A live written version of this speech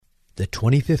The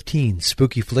 2015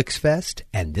 Spooky Flix Fest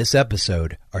and this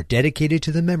episode are dedicated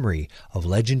to the memory of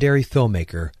legendary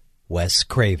filmmaker Wes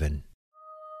Craven.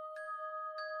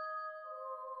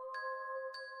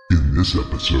 In this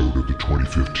episode of the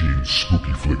 2015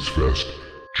 Spooky Flix Fest,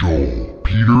 Joel,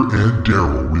 Peter, and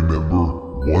Daryl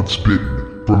remember Once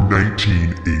Bitten from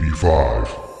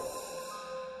 1985.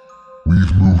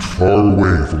 We've moved far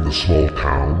away from the small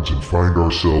towns and find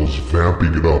ourselves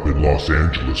vamping it up in Los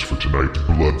Angeles for tonight's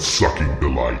blood-sucking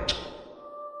delight.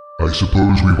 I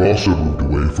suppose we've also moved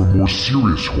away from more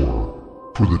serious horror,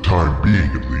 for the time being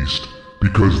at least,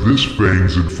 because this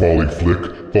Fangs and Folly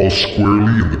flick falls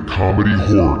squarely in the comedy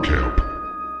horror camp.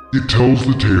 It tells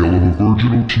the tale of a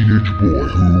virginal teenage boy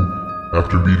who,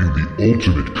 after meeting the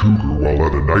ultimate cougar while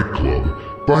at a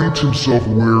nightclub, finds himself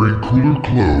wearing cooler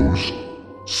clothes,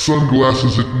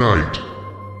 sunglasses at night,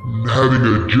 and having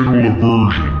a general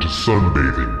aversion to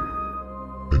sunbathing.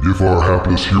 And if our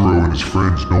hapless hero and his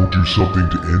friends don't do something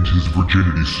to end his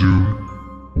virginity soon,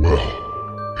 well,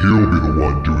 he'll be the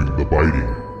one doing the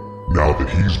biting, now that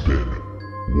he's been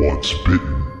once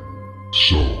bitten.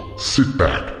 So, sit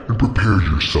back and prepare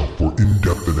yourself for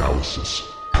in-depth analysis,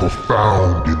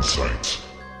 profound insights,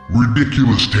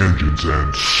 ridiculous tangents,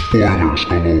 and spoilers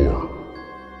galore.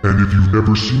 And if you've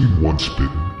never seen Once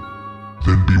Bitten,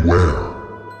 then beware,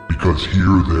 because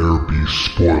here there be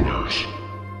spoilers.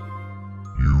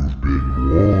 You've been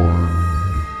warned.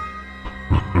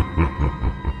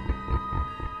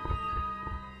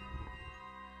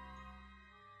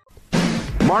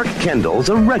 Mark Kendall's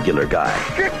a regular guy.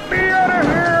 Get me out of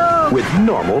here! With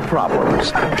normal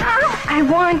problems. I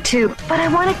want to, but I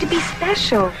want it to be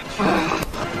special.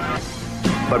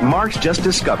 But Mark's just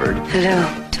discovered... Hello,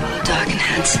 tall, dark, and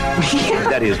handsome.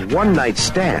 that his one-night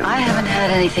stand... I haven't had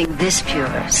anything this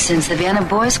pure since the Vienna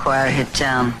Boys Choir hit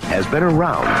town. ...has been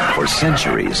around for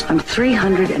centuries. I'm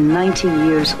 390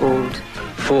 years old.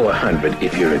 400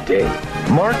 if you're a day.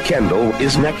 Mark Kendall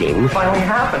is necking... Finally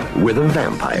happened. ...with a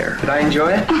vampire. Did I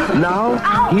enjoy it? Now,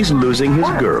 Ow. He's losing his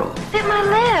girl. Bit my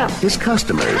lip. His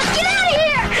customers. Get out of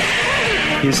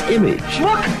here! His image.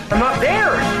 Look, I'm not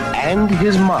there. And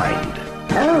his mind.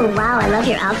 Oh, wow, I love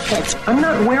your outfits. I'm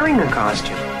not wearing a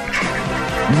costume.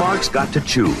 Mark's got to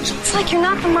choose It's like you're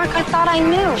not the Mark I thought I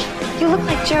knew. You look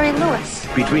like Jerry Lewis.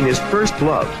 between his first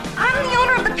love I'm the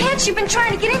owner of the pants you've been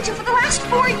trying to get into for the last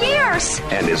 4 years.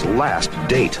 and his last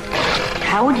date.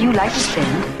 How would you like to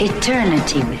spend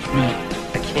eternity with me?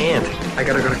 I can't. I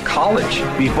gotta go to college.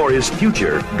 Before his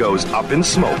future goes up in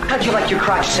smoke. How'd you like your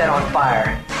crotch set on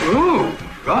fire? Ooh,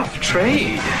 rough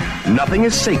trade. Nothing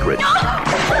is sacred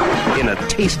in a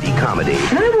tasty comedy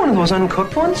Can I have one of those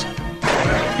uncooked ones?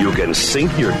 you can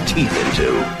sink your teeth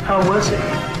into. How was it?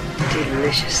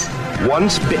 Delicious.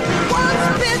 Once Bitten.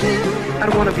 I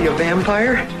don't want to be a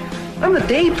vampire. I'm the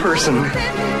day person.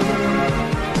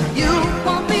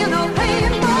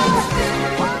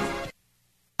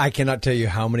 I cannot tell you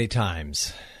how many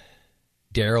times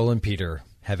Daryl and Peter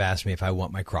have asked me if I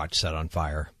want my crotch set on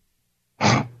fire.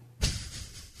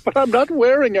 But I'm not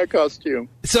wearing a costume.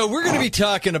 So we're going to be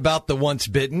talking about the Once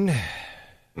Bitten.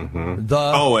 Mm-hmm. The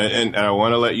and I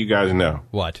want to let you guys know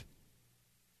what?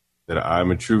 that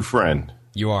I'm a true friend.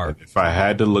 You are. And if I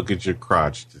had to look at your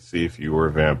crotch to see if you were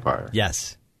a vampire,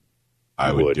 Yes.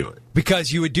 I would do it.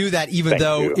 Because you would do that even Thank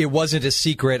though you. it wasn't a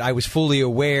secret. I was fully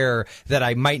aware that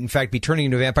I might, in fact, be turning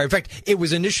into a vampire. In fact, it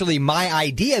was initially my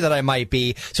idea that I might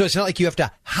be. So it's not like you have to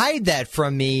hide that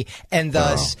from me and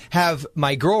thus have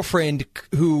my girlfriend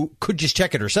who could just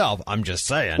check it herself. I'm just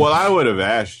saying. Well, I would have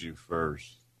asked you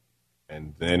first,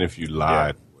 and then if you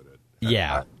lied,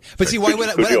 yeah. But see, why would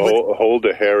I? Could you hold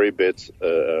the hairy bits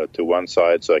to one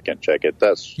side so I can check it?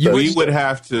 we would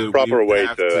have to proper way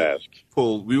to ask.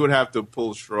 We would have to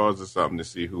pull straws or something to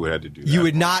see who had to do that. You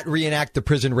would not reenact the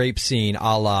prison rape scene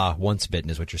a la Once Bitten,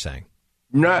 is what you're saying.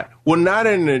 Not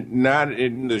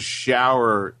in the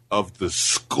shower of the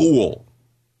school.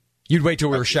 You'd wait till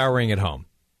we were showering at home.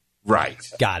 Right.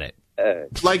 Got it.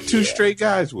 Like two straight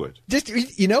guys would. Just,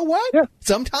 you know what? Yeah.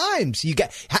 Sometimes you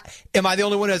got. Am I the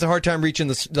only one who has a hard time reaching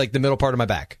the middle part of my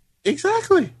back?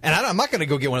 Exactly. And I'm not going to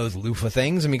go get one of those loofah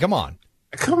things. I mean, come on.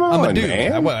 Come on, I'm a dude.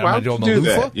 man. Why would do you a do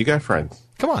loofah? that? You got friends.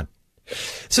 Come on.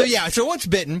 So Once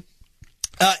Bitten.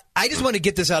 I just want to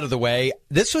get this out of the way.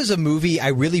 This was a movie I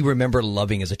really remember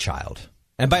loving as a child.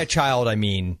 And by a child, I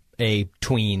mean a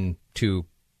tween to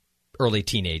early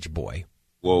teenage boy.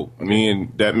 Well,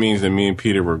 that means that me and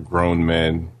Peter were grown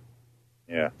men.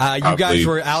 Yeah. You guys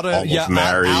were out of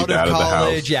married, out of out of the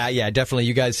college. house. Yeah, definitely.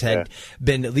 You guys had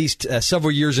been at least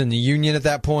several years in the union at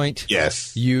that point.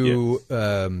 Yes. You,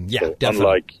 So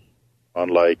definitely.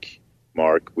 unlike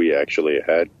Mark, we actually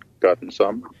had gotten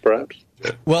some, perhaps.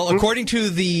 Well, according to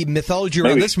the mythology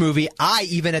around this movie, I,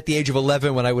 even at the age of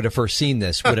 11 when I would have first seen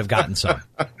this, would have gotten some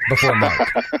before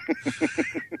Mark.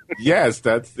 Yes,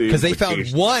 that's the Because they found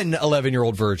one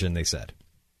 11-year-old virgin, they said.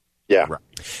 Yeah. Right.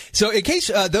 So in case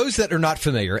those that are not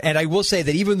familiar, and I will say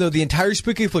that even though the entire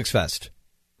Spooky Flix Fest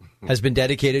has been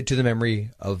dedicated to the memory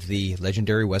of the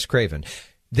legendary Wes Craven,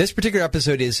 this particular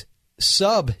episode is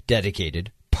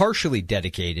sub-dedicated, partially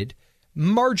dedicated,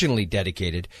 marginally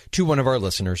dedicated to one of our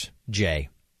listeners, Jay.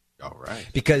 All right.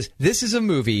 Because this is a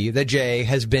movie that Jay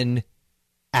has been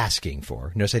asking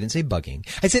for. Notice I didn't say bugging.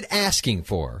 I said asking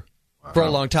for a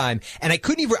long time. And I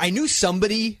couldn't even, I knew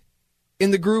somebody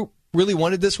in the group really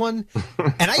wanted this one.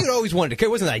 And I had always wanted to. It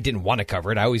wasn't that I didn't want to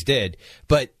cover it. I always did.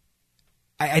 But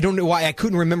I don't know why I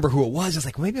couldn't remember who it was. I was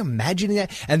like, maybe I'm imagining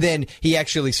that. And then he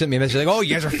actually sent me a message like, oh,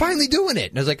 you guys are finally doing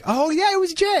it. And I was like, oh, yeah, it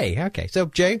was Jay. Okay. So,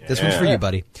 Jay, this one's for you,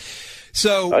 buddy.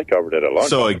 So I covered it a lot.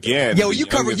 So again, yeah, well, you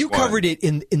covered it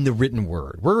in the written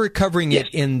word. We're covering it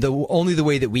in the only the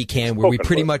way that we can, where we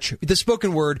pretty much the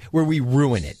spoken word, where we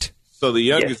ruin it. So the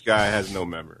youngest guy has no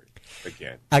memory.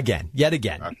 Yet again.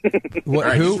 What,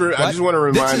 right, who? I just want to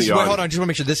remind you. Hold on, just want to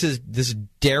make sure this is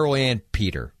Daryl and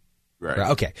Peter.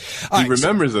 Right. Okay. He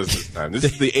remembers us this time. This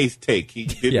is the 8th take. He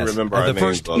didn't remember our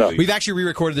names. No. We've actually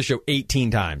re-recorded the show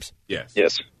 18 times. Yes.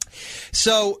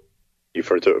 So you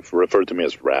referred to me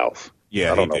as Ralph.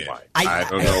 Yeah, I don't know why. I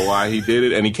don't know why he did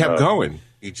it, and he kept going.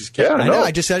 He just kept. I know.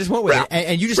 I just went with it,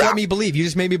 and you just let me believe. You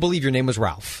just made me believe your name was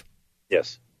Ralph.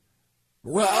 Yes.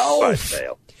 Ralph.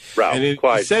 Ralph. And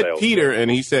he said Peter, and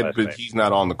he said, but he's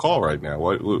not on the call right now.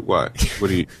 What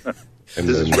do you? And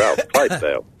this is Ralph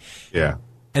Clydesdale. Yeah.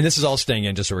 And this is all staying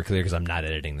in, just so we're clear, because I'm not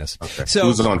editing this. Okay. So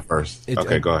who's on first?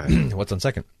 Okay, go ahead. What's on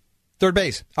second? Third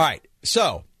base. All right.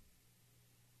 So,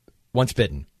 Once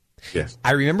Bitten. Yes.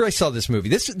 I remember I saw this movie.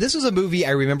 This was a movie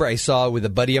I remember I saw with a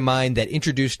buddy of mine that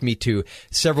introduced me to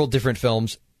several different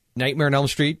films. Nightmare on Elm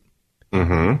Street.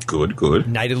 Mm-hmm. Good.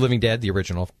 Night of the Living Dead, the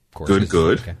original, of course.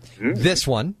 Good. Okay. This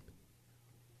one.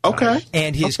 Okay.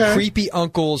 And his creepy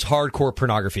uncle's hardcore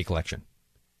pornography collection.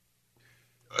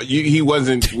 He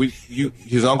wasn't.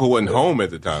 His uncle wasn't home at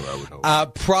the time. I would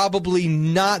hope. Probably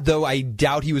not, though. I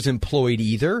doubt he was employed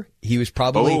either. He was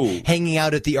probably hanging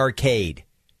out at the arcade.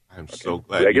 I'm so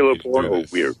glad. Regular porn or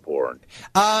weird porn?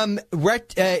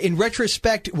 In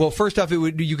retrospect, well, first off,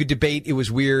 you could debate it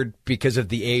was weird because of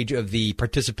the age of the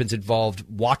participants involved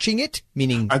watching it.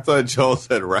 Meaning, I thought Joel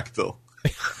said rectal.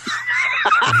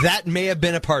 That may have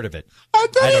been a part of it. I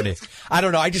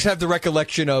don't know. I just have the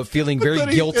recollection of feeling very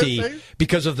guilty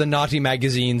because of the naughty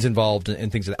magazines involved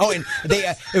and things like that. Oh, and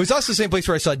it was also the same place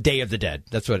where I saw Day of the Dead.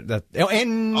 That's what.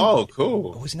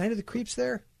 Cool. Was Night of the Creeps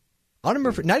there? I don't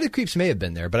remember. Night of the Creeps may have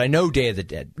been there, but I know Day of the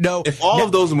Dead. No, if all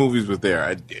of those movies were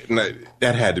there,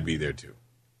 that had to be there too.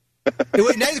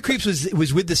 Night of the Creeps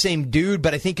was with the same dude,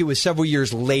 but I think it was several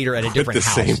years later at a different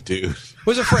house. The same dude. It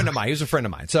was a friend of mine. He was a friend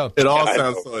of mine. So it all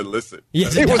sounds so illicit.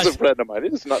 Yes, he was a friend of mine.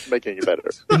 It is not making it better.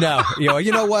 No,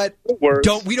 you know what?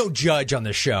 We don't judge on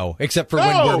the show except for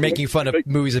when we're making fun of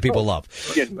movies that people love.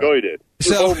 We enjoyed it.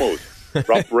 So almost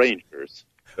Rough Rangers.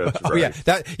 That's right. Oh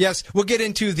yeah, yes. We'll get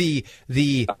into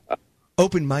the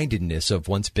open-mindedness of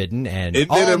Once Bitten and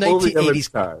all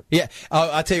 1980s. Yeah,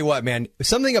 I'll tell you what, man.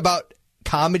 Something about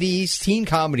teen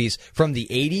comedies from the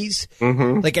 80s.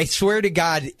 Mm-hmm. Like, I swear to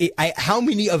God, how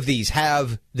many of these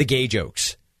have the gay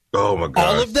jokes? Oh, my God.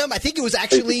 All of them? I think it was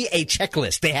actually a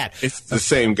checklist they had. It's the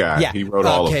same guy. Yeah. He wrote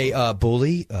all of them. Okay,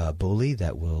 bully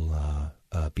that will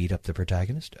beat up the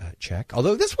protagonist. Check.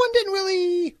 Although this one didn't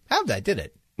really have that, did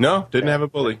it? No, didn't have a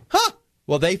bully. Huh.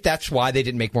 Well, that's why they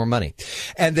didn't make more money.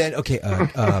 And then, okay.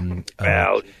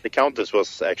 Well, the Countess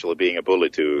was actually being a bully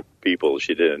to people.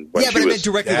 She didn't. Yeah, but I meant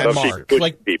directly to Mark.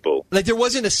 Like people. Like there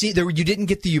wasn't a scene there. You didn't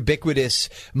get the ubiquitous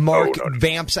Mark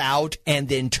vamps out and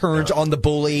then turns on the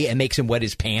bully and makes him wet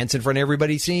his pants in front of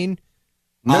everybody scene.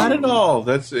 Not at all.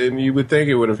 And you would think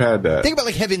it would have had that. Think about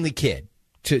like Heavenly Kid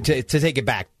to take it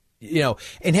back.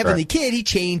 In Heavenly Kid, he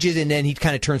changes and then he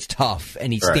kind of turns tough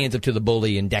and he stands up to the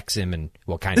bully and decks him and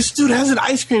This dude has an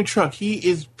ice cream truck. He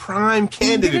is prime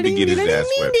candidate to get his ass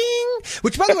whipped.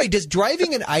 Which, by the way, does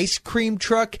driving an ice cream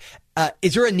truck,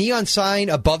 is there a neon sign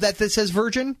above that says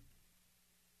Virgin?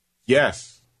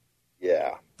 Yes.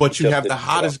 Yeah. But you have the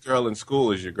hottest girl in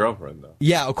school as your girlfriend, though.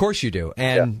 Yeah, of course you do.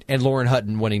 And Lauren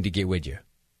Hutton wanting to get with you.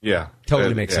 Yeah.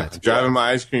 Totally makes sense. Driving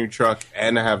my ice cream truck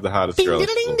and I have the hottest girl in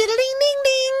school.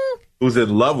 Who's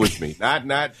in love with me?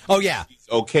 Not. Oh yeah, she's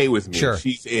okay with me. Sure,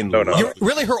 she's in love.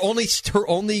 Really, her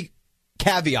only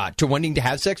caveat to wanting to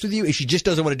have sex with you is she just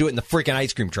doesn't want to do it in the freaking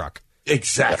ice cream truck.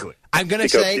 Exactly. I'm gonna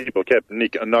because say people kept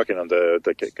knocking on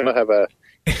the. Can I have a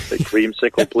The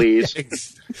creamsicle, please.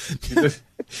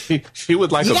 She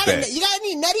would like a bed. You got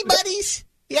any nutty buddies?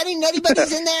 You got any nutty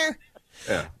buddies in there?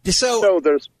 Yeah. So No,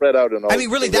 they're spread out in all. I mean,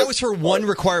 really, that was her one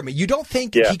requirement. You don't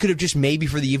think he could have just maybe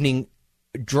for the evening,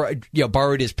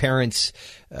 borrowed his parents'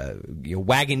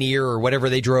 Wagoneer or whatever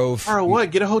they drove? Or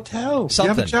what? Get a hotel.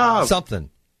 Something. You have a job. Something.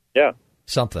 Yeah.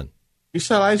 Something. You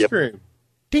sell ice cream.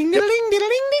 Ding, ding, ding, ding, ding,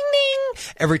 ding.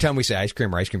 Every time we say ice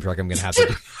cream or ice cream truck, I'm going to have to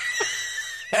do.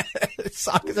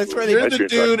 That's where You're the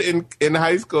dude in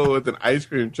high school with an ice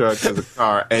cream truck as a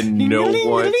car, and no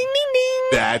one.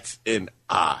 That's an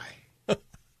I.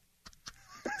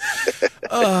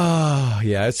 Oh,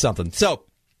 yeah, it's something. So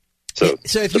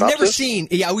if you've never seen,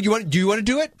 do you want to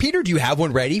do it, Peter? Do you have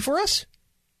one ready for us?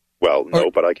 Well,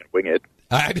 no, but I can wing it.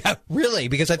 Really?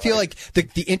 Because I feel like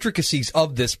the intricacies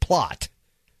of this plot.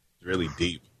 It's really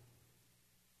deep.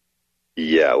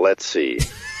 Yeah, let's see.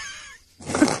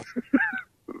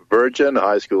 Virgin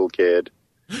high school kid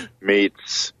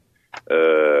meets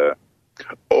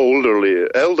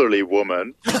elderly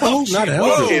woman. Oh, not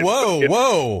elderly.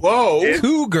 Whoa.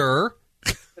 Cougar.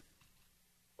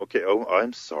 Okay,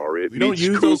 I'm sorry. We don't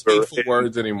use those hateful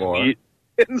words anymore.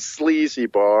 In sleazy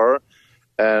bar,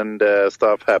 and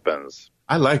stuff happens.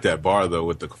 I like that bar though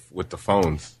with the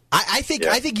phones. I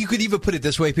think you could even put it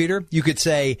this way, Peter. You could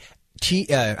say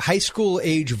high school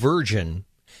age virgin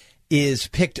is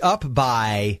picked up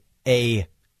by a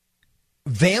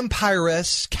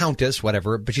vampiress countess,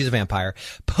 whatever, but she's a vampire,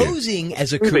 posing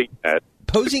as a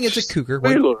cougar.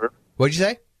 What'd you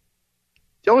say?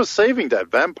 I was saving that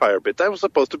vampire bit. That was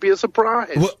supposed to be a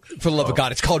surprise. Well, for the love of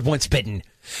God, it's called Once Bitten.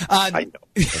 I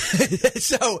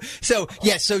know.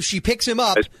 So she picks him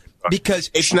up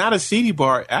because it's not a seedy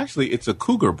bar. Actually, it's a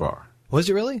cougar bar. Was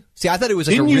it really? See, I thought it was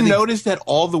like Didn't you notice that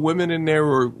all the women in there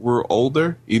were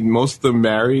older? Most of them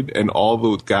married, and all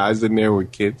the guys in there were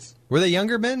kids. Were they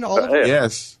younger men? All of them?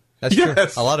 Yes. That's true.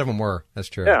 A lot of them were. That's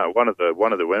true. Yeah, one of the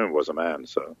women was a man,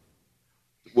 so.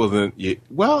 Well, then,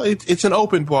 it's an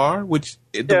open bar, which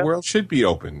the world should be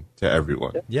open to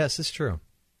everyone. Yeah. Yes, it's true.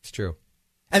 It's true.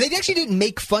 And they actually didn't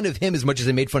make fun of him as much as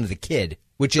they made fun of the kid,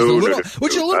 which is a little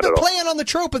bit playing on the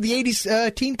trope of the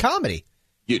 80s teen comedy.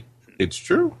 It's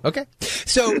true. Okay.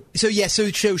 So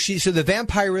the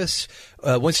vampiress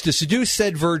wants to seduce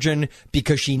said virgin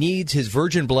because she needs his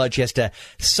virgin blood. She has to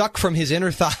suck from his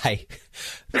inner thigh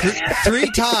three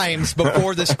times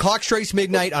before this clock strikes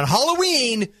midnight on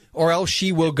Halloween, or else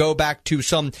she will go back to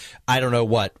some, I don't know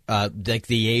what, like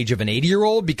the age of an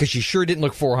 80-year-old, because she sure didn't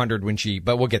look 400 when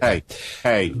but we'll get there.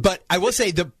 Hey. But I will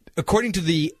say, according to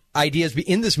the ideas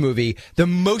in this movie, the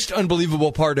most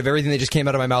unbelievable part of everything that just came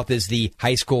out of my mouth is the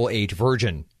high school age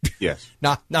virgin. Yes.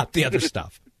 not the other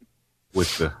stuff.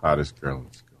 With the hottest girl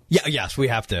in school. Yeah, yes, we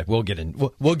have to. We'll get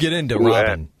into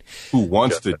Robin. Who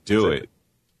wants to do it.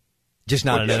 Just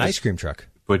not in an ice cream truck.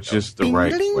 But just the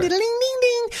right way.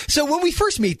 So when we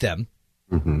first meet them,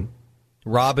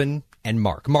 Robin and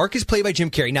Mark. Mark is played by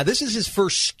Jim Carrey. Now, this is his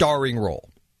first starring role.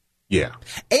 Yeah.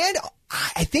 And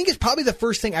I think it's probably the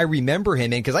first thing I remember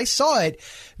him in, because I saw it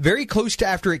very close to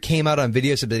after it came out on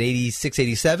videos of 86,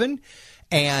 87.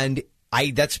 And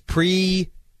that's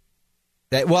Peggy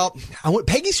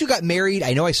Sue Got Married.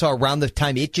 I know I saw around the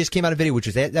time it just came out of video, which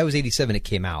was that was 87. It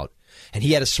came out, and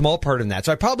he had a small part in that.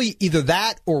 So I probably either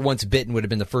that or Once Bitten would have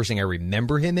been the first thing I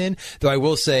remember him in. Though I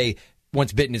will say,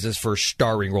 Once Bitten is his first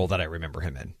starring role that I remember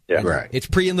him in. Yeah, right. It's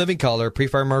pre In Living Color, pre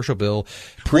Fire Marshal Bill,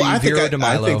 pre Vera DeMilo.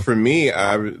 I think for me,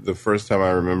 the first time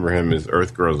I remember him is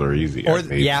Earth Girls Are Easy. Where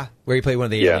he played one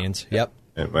of the aliens. Yep.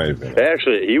 It might have been.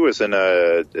 Actually, he was in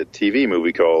a TV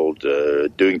movie called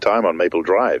Doing Time on Maple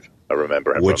Drive. I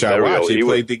remember him. Which I watched. He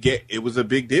played it was a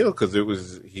big deal because he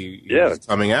was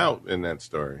coming out in that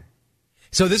story.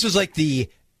 So this was like the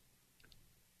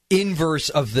inverse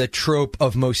of the trope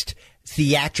of most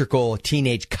theatrical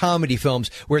teenage comedy films,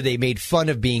 where they made fun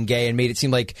of being gay and made it seem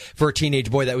like for a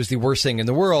teenage boy that was the worst thing in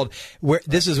the world. Where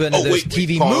this is one of those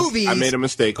TV movies. I made a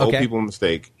mistake. Okay. Old people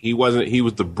mistake. He wasn't. He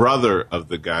was the brother of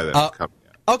the guy that was coming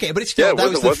out. Okay, but it's still that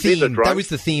was the theme. That was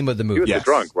the theme of the movie. He was the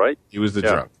drunk, right? He was the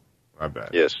drunk. I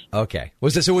bet. Yes. Okay.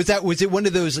 Was it one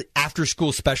of those after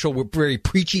school special, very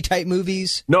preachy type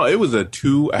movies? No, it was a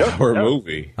 2-hour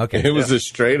movie. Okay. It was a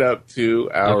straight up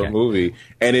 2-hour movie,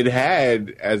 and it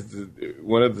had as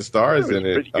one of the stars in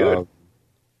it.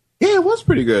 It was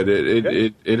pretty good.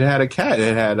 It had a cat.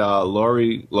 It had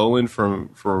Laurie Lohan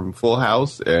from Full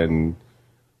House and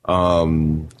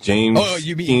James. Oh,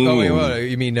 you mean? King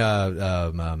you mean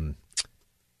the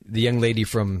young lady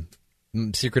from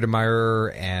Secret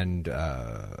Admirer and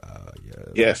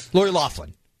yes, Lori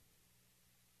Loughlin.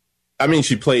 I mean,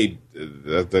 she played.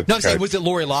 No, I'm saying, was it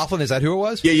Lori Loughlin? Is that who it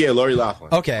was? Yeah, Lori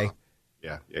Loughlin. Okay.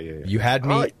 Yeah. You had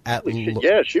me at.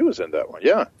 Yeah, she was in that one.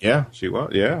 Yeah. Yeah, she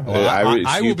was. Yeah. Well,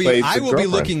 I will be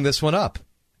looking this one up.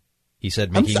 He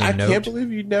said, making a note. I can't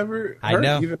believe you never. I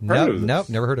know. No,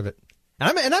 never heard of it.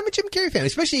 And I'm a Jim Carrey fan,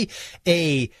 especially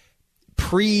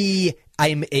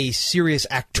I'm a serious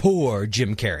actor,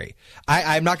 Jim Carrey.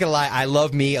 I'm not gonna lie. I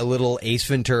love me a little Ace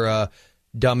Ventura,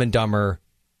 Dumb and Dumber.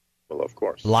 Well, of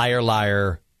course. Liar,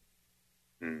 Liar.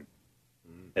 And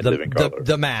Living Color.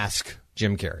 The Mask,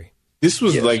 Jim Carrey. This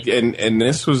was and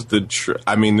this was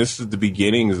this is the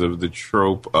beginnings of the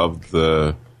trope of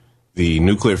the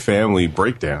nuclear family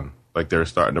breakdown. Like they're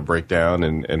starting to break down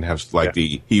and have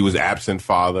he was absent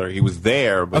father. He was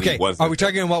there, but he wasn't. Are we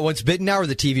talking about Once Bitten now or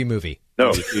the TV movie?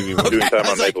 No, the TV movie. Doing Time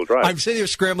on Maple Drive. I'm sitting there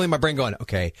scrambling my brain going,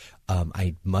 okay,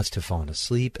 I must have fallen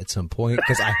asleep at some point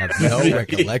because I have no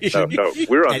recollection. No,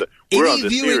 we're on the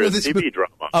serious TV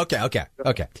drama. Okay.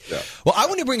 Yeah. Well, I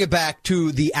want to bring it back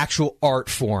to the actual art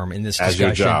form in this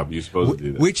discussion. As your job, you're supposed to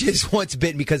do that. Which is Once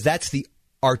Bitten, because that's the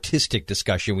artistic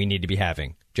discussion we need to be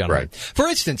having, gentlemen. Right. For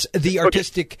instance, the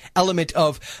artistic element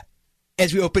of,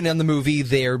 as we open on the movie,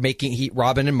 they're making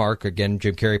Robin and Mark, again,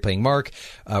 Jim Carrey playing Mark.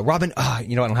 Robin, I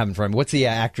don't have it in front of me. What's the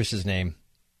actress's name?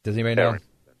 Does anybody know?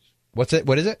 What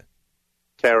is it?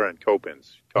 Karen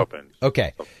Coppins.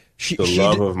 Okay. The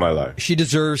love of my life. She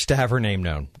deserves to have her name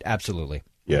known. Absolutely.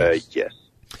 Yes.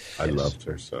 I loved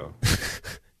her so.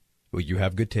 Well, you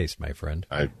have good taste, my friend.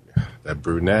 That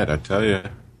brunette, I tell you.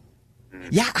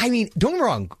 Yeah, I mean, don't get me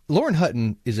wrong. Lauren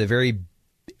Hutton is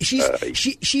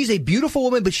she's a beautiful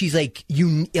woman, but she's like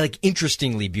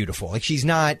interestingly beautiful. Like she's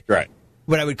not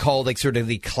what I would call like sort of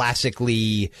the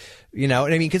classically, you know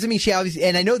what I mean? Because she obviously,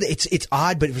 and I know that it's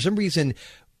odd, but for some reason,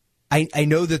 I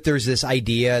know that there's this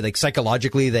idea, like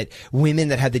psychologically, that women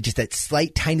that have just that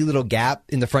slight tiny little gap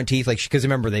in the front teeth, like because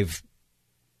remember they've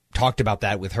talked about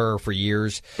that with her for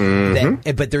years,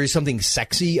 but there is something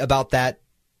sexy about that.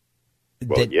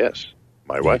 Well, yes.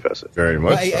 My wife has it. Very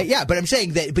much. So. Yeah, but I'm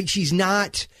saying that, but she's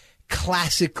not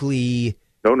classically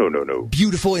no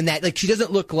beautiful in that. Like she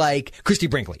doesn't look like Christy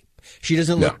Brinkley. She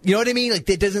doesn't look. You know what I mean? Like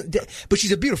that doesn't. But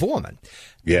she's a beautiful woman.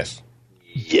 Yes.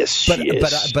 Yes, she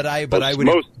is. But I would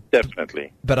most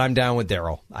definitely. But I'm down with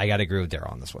Daryl. I got to agree with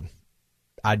Daryl on this one.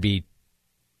 I'd be,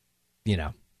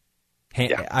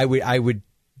 I would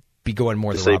be going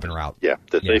more the Robin route. Yeah,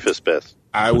 the safest bet.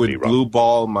 I would blue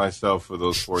ball myself for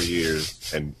those 4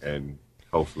 years and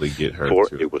hopefully get her to a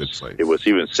good place. It was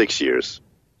even 6 years,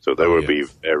 so that would be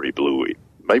very bluey,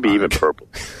 maybe even purple.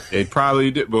 It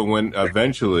probably did, but when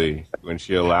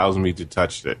she allows me to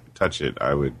touch it,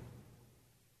 I would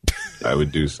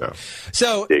do so.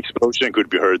 So the explosion could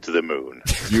be heard to the moon.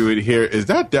 You would hear, is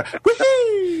that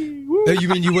you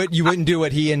mean you wouldn't do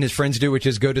what he and his friends do, which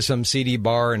is go to some seedy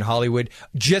bar in Hollywood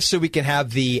just so we can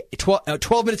have the 12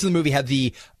 minutes of the movie have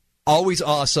the always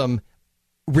awesome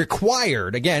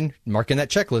required, again, marking that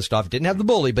checklist off. It didn't have the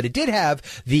bully, but it did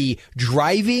have the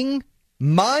driving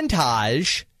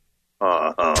montage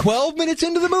 12 minutes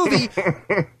into the movie,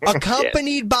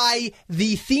 accompanied by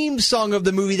the theme song of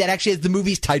the movie that actually has the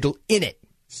movie's title in it.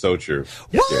 So true.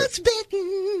 What's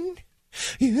bitten?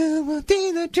 You will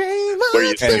be the dream of where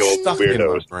you see all the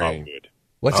weirdos in Hollywood.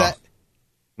 What's that?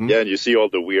 Yeah, and you see all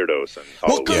the weirdos in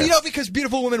Hollywood. Well, because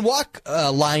beautiful women walk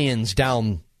lions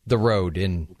down the road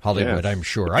in Hollywood, I'm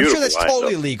sure. I'm sure that's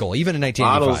totally legal, even in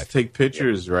 1985. Models take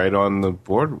pictures right on the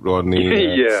board, on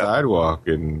the sidewalk.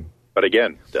 But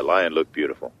again, the lion looked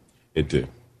beautiful. It did.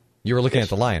 You were looking at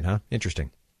the lion, huh?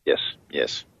 Interesting.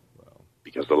 Yes. Well,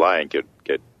 because the lion could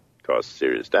cause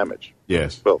serious damage.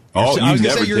 Yes. Well,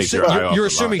 you're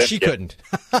assuming she couldn't.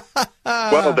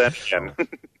 Well, then again.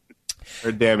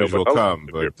 Her damage will come,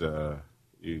 but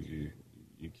you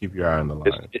keep your eye on the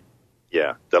lion.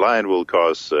 The lion will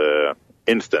cause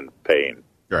instant pain.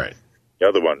 Right. The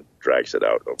other one drags it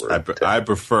out over. I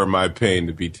prefer my pain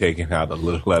to be taken out a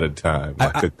little at a time,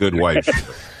 like a good wife.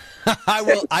 I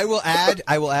will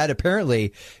add.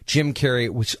 Apparently, Jim Carrey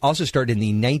was also starred in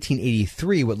the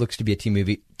 1983 what looks to be a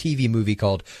TV movie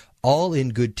called All in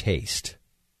Good Taste.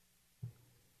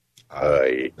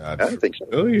 I don't think so.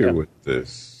 Familiar with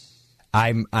this.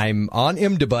 I'm on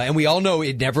IMDb, and we all know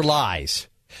it never lies.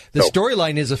 The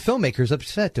storyline is a filmmaker's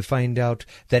upset to find out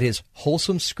that his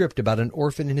wholesome script about an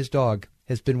orphan and his dog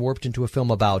has been warped into a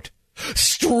film about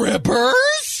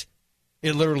strippers.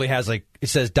 It literally has it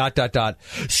says ...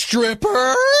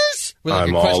 strippers with like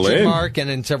a question mark and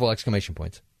then several exclamation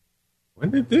points.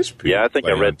 When did this? I think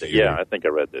I read this. Yeah, I think I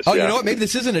read this. Oh, you know what? Maybe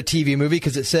this isn't a TV movie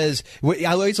because it says. I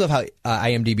always love how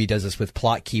IMDb does this with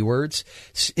plot keywords.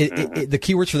 The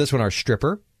keywords for this one are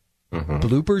stripper,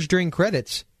 bloopers during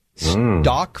credits,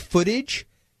 stock footage,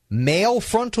 male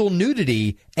frontal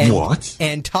nudity,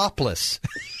 and topless.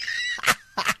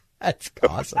 That's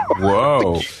awesome.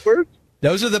 Whoa.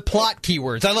 Those are the plot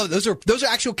keywords. I love it. Those are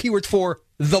actual keywords for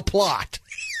the plot.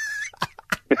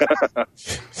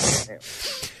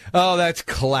 Oh, that's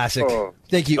classic.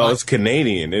 Thank you. Oh, it's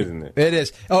Canadian, isn't it? It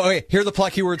is. Oh, okay. Here are the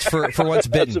plot keywords for Once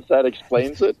Bitten. If that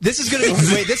explains it. This is going to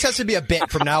be, this has to be a bit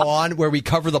from now on where we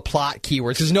cover the plot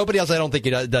keywords, because nobody else, I don't think,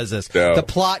 does this. No. The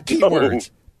plot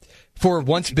keywords for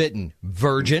Once Bitten.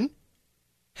 Virgin.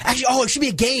 Actually, it should be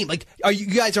a game. Like, you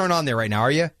guys aren't on there right now,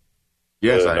 are you?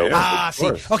 Yes, I am.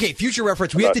 See. Okay, future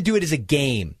reference. We have to do it as a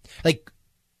game. Like,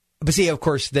 but see, of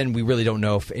course, then we really don't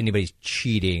know if anybody's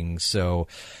cheating, so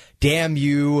damn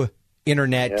you,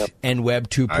 Internet and Web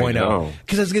 2.0.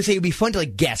 Because I was going to say, it would be fun to,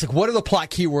 like, guess. Like, what are the plot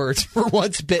keywords for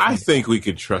Once Bitten? I think we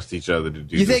could trust each other to do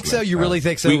this. You think so? You really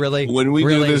think so? Really? When we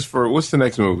do this what's the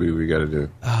next movie we got to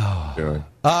do?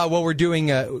 Well, we're doing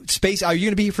Space. Are you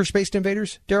going to be here for Space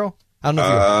Invaders, Daryl? I don't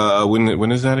know if you're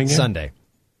when is that again? Sunday.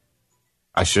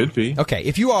 I should be. Okay,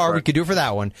 if you are, we could do it for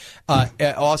that one.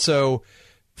 Also,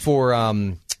 for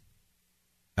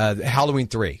Halloween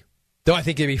 3. Though I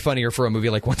think it'd be funnier for a movie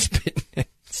like Once Bitten.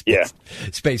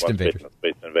 Space Invaders.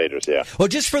 Space Invaders, yeah. Well,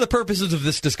 just for the purposes of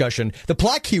this discussion, the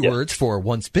plot keywords for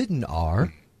Once Bitten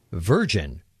are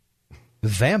virgin,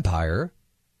 vampire,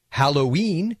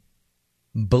 Halloween,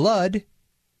 blood,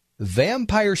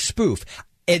 vampire spoof.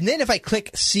 And then if I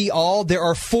click see all, there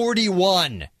are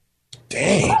 41.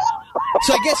 Dang.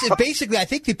 So I guess basically, I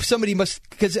think somebody must,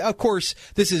 because of course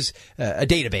this is a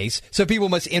database, so people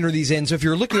must enter these in. So if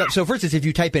you're looking up, so for instance, if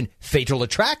you type in fatal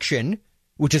attraction,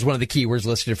 which is one of the keywords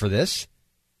listed for this,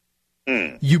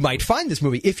 you might find this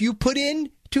movie. If you put in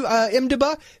to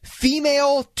IMDb,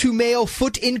 female to male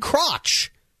foot in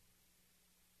crotch,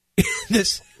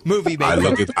 this movie.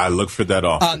 I look for that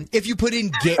often. If you put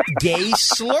in gay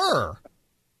slur,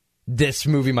 this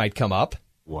movie might come up.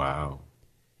 Wow.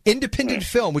 Independent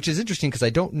film, which is interesting because I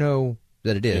don't know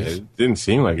that it is. Yeah, it didn't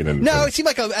seem like an independent. No, it seemed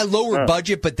like a lower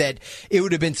budget, but that it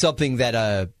would have been something that,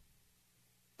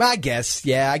 I guess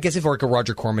if like a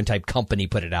Roger Corman type company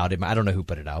put it out. I don't know who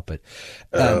put it out, but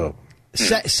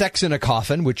Sex in a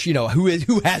Coffin, which,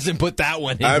 who hasn't put that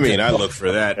one in? I mean, I look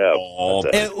for that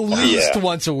at least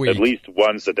once a week. At least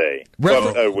once a day.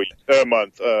 A week, a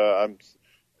month.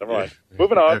 Never mind.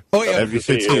 Moving on. Oh, yeah. Every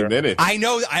 15 minutes. I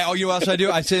know. You know what else I do?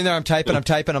 I'm sitting there, I'm typing.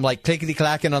 I'm like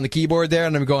clickety-clacking on the keyboard there,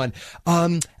 and I'm going,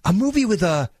 a movie with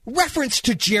a reference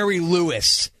to Jerry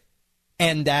Lewis.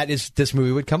 And this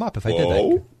movie would come up if I did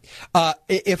that.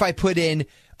 If I put in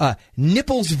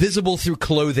nipples visible through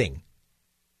clothing.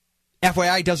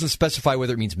 FYI doesn't specify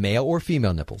whether it means male or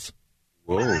female nipples.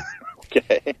 Whoa.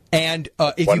 Okay. And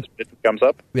if Once it comes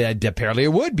up? Apparently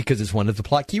it would, because it's one of the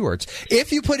plot keywords.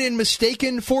 If you put in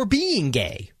mistaken for being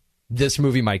gay, this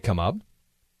movie might come up.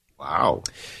 Wow.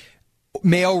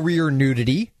 Male rear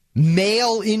nudity,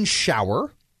 male in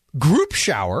shower, group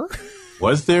shower.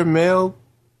 Was there male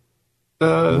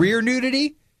rear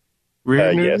nudity?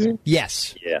 Rear nudity?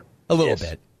 Yes. Yeah. A little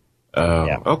bit.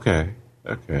 Okay.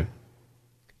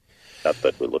 Not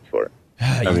that we look for it.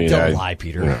 Don't lie,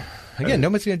 Peter. Yeah. Again,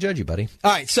 nobody's going to judge you, buddy.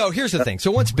 All right, so here's the thing.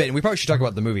 So Once Bitten, we probably should talk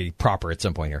about the movie proper at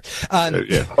some point here.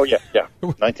 Yeah. Oh, yeah.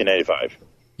 1985.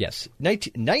 Yes,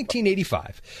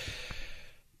 1985.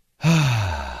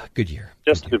 Good year.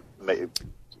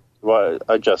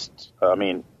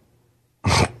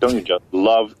 Don't you just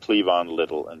love Cleavon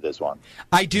Little in this one?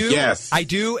 I do. Yes. I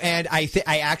do, and I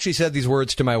actually said these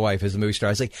words to my wife as the movie started.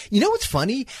 I was like, you know what's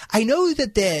funny? I know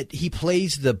that he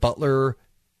plays the butler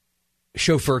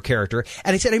chauffeur character,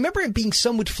 and I said I remember him being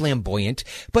somewhat flamboyant,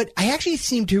 but I actually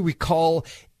seem to recall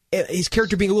his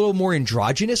character being a little more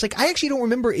androgynous. Like, I actually don't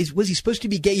remember, was he supposed to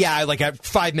be gay? Yeah, like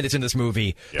 5 minutes in this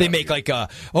movie, they make like, I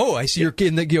see your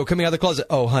kid coming out of the closet.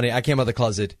 Oh, honey, I came out of the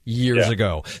closet years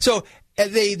ago. So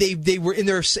they were in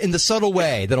the subtle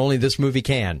way that only this movie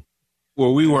can.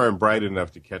 Well, we weren't bright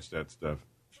enough to catch that stuff.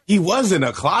 He was in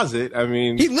a closet. I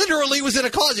mean, he literally was in a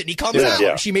closet. He comes out.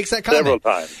 Yeah. She makes that comment several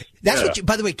times. That's what.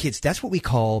 By the way, kids, that's what we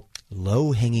call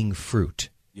low-hanging fruit.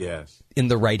 Yes. In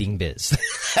the writing biz,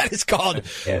 that is called.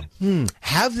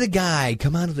 Have the guy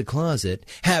come out of the closet,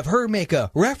 have her make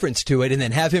a reference to it, and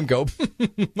then have him go,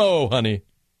 "Oh, honey."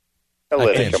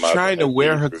 She's trying to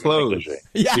wear her clothes.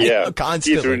 Yeah,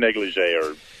 constantly. See-through negligee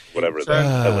or whatever.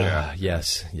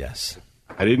 Yes.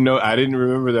 I didn't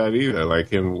remember that either. Like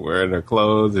him wearing her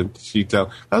clothes, and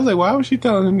I was like, why was she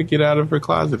telling him to get out of her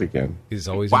closet again? He's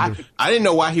always. I didn't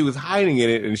know why he was hiding in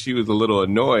it, and she was a little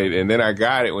annoyed. And then I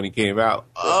got it when he came out.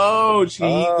 Oh,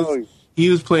 he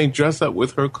was playing dress up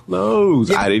with her clothes.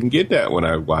 Yeah. I didn't get that when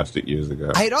I watched it years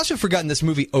ago. I had also forgotten this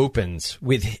movie opens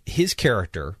with his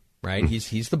character, right?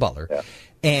 He's the butler. Yeah.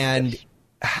 And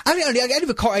I mean,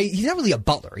 he's not really a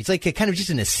butler. He's like a kind of just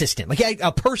an assistant, like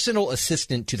a personal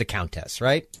assistant to the Countess,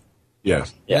 right?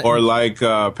 Yes. Yeah. Or like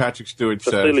Patrick Stewart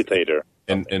says. Facilitator.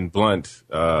 In Blunt,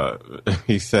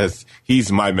 he says,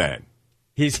 he's my man.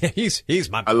 He's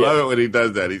my man. I love it when he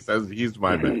does that. He says, he's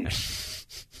my man.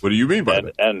 What do you mean by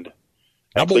that? And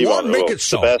number one, make it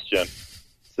so.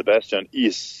 Sebastian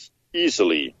is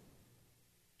easily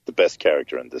the best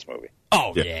character in this movie.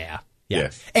 Oh, yeah.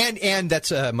 Yes. And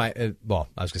that's my, well,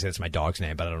 I was going to say that's my dog's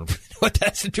name, but I don't know what that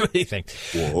has to do with anything.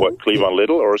 Whoa. What, Cleavon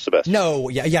Little or Sebastian? No,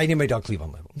 yeah, I named my dog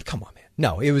Cleavon Little. Come on, man.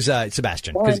 No, it was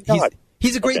Sebastian. Because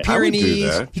he's a great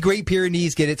Pyrenees. Great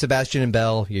Pyrenees. Get it, Sebastian and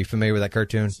Belle. Are you familiar with that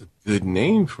cartoon? It's a good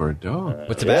name for a dog.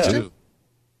 What's Sebastian? Yeah.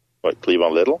 What,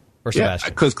 Cleavon Little? Or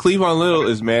Sebastian? Because Cleavon Little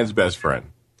is man's best friend.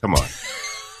 Come on.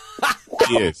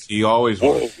 He is. He always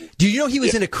was. Do you know he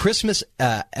was in a Christmas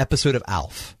episode of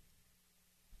Alf?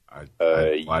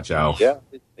 I watch Alf. Yeah.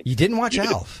 You didn't watch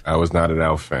Alf? I was not an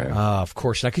Alf fan. Of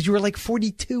course not, because you were like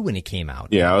 42 when it came out.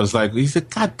 Yeah, I was like, he's a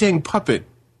goddamn puppet.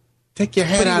 Take your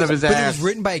head out of his ass. But it was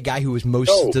written by a guy who was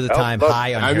most of the time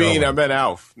high on heroin. I meant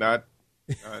Alf, not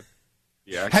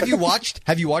yeah. Have you watched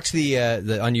the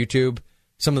on YouTube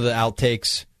some of the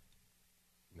outtakes?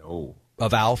 No.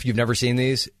 Of Alf? You've never seen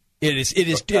these? It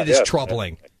is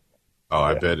troubling. Oh,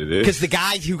 I bet it is. Because the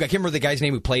guy I can't remember the guy's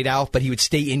name who played Alf, but he would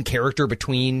stay in character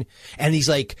between, and he's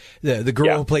like, the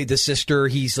girl who played the sister,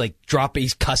 he's like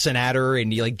he's cussing at her,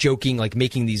 and he like joking, like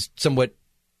making these somewhat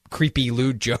creepy,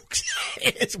 lewd jokes.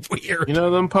 It's weird. You know,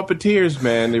 them puppeteers,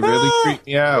 man, they really creep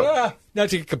me out. Not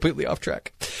to get completely off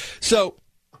track. So,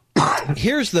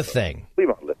 here's the thing.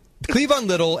 Cleavon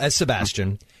Little as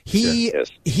Sebastian, he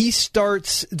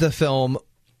starts the film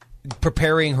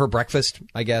preparing her breakfast,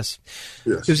 I guess.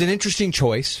 Yes. It was an interesting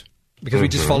choice because we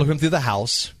just follow him through the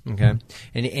house, okay?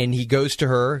 And he goes to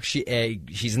her.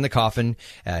 She's in the coffin.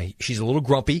 She's a little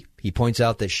grumpy. He points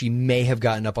out that she may have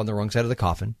gotten up on the wrong side of the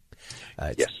coffin.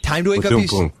 It's time to wake up.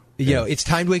 It's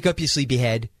time to wake up, you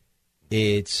sleepyhead.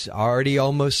 It's already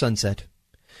almost sunset.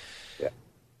 Yeah.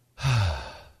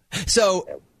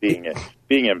 So being a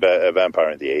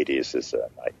vampire in the 80s is a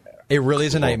nightmare. It really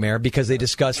is a nightmare because they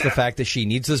discuss the fact that she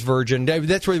needs this virgin.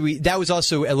 That's where that was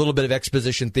also a little bit of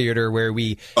exposition theater where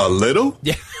we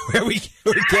where we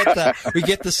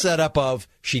get the setup of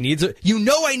she needs I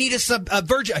need a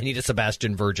virgin. I need a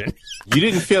Sebastian virgin. You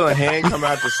didn't feel a hand come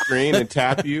out the screen and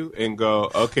tap you and go,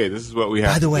 okay, this is what we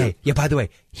have. By the way,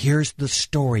 here's the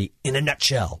story in a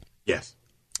nutshell. Yes.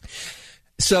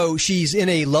 So she's in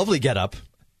a lovely getup.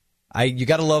 You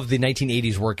got to love the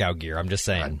 1980s workout gear. I'm just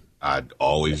saying. I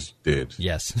always did.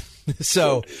 Yes.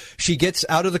 So she gets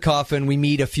out of the coffin. We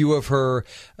meet a few of her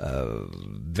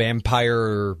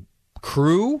vampire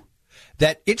crew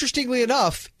that, interestingly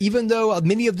enough, even though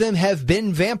many of them have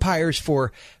been vampires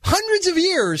for hundreds of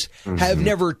years, have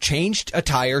never changed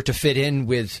attire to fit in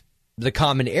with the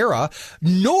common era,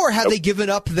 nor have they given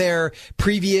up their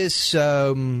previous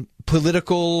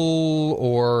political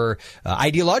or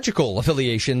ideological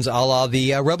affiliations, a la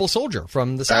the rebel soldier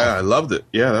from the South. I loved it.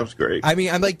 Yeah, that was great. I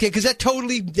mean, I'm like, because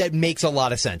that makes a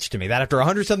lot of sense to me. That after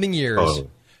 100-something years,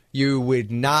 you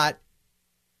would not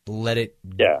let it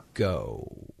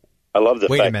go. I love the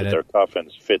fact that their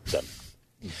coffins fit them.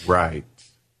 Right.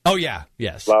 Oh, yeah.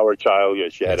 Yes. Flower Child,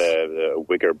 she had a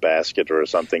wicker basket or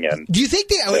something. And do you think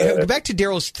back to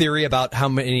Daryl's theory about how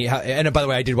many, and by the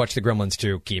way, I did watch the Gremlins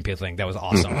 2 Key and Peele thing. That was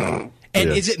awesome. And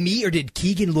is it me or did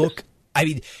Keegan look, I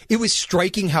mean, it was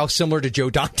striking how similar to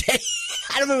Joe Dante.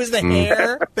 I don't know if it was the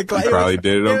hair. He probably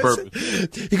did it on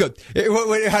purpose. He goes,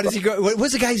 how does he go? What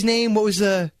was the guy's name? What was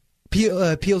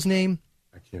Peele's name?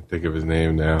 I can't think of his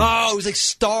name now. Oh, it was like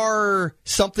Star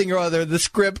something or other, the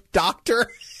script doctor.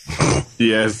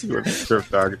 Yes,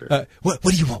 script doctor. What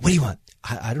do you want? What do you want?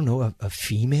 I don't know, a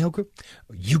female group?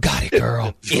 You got it,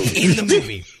 girl. in the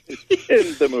movie.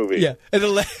 In the movie. Yeah. And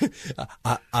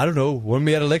I don't know, want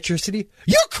me out of electricity?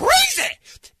 You're crazy!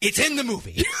 It's in the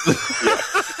movie.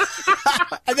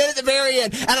 And then at the very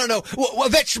end, I don't know, a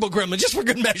vegetable gremlin, just for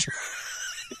good measure.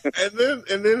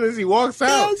 And then as he walks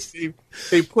out,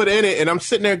 they put in it, and I'm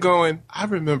sitting there going, I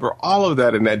remember all of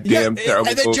that in that damn terrible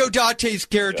And then movie. Joe Dante's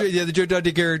character, the Joe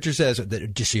Dante character says,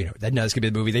 just so you know, that now is going to be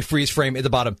the movie. They freeze frame at the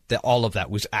bottom that all of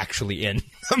that was actually in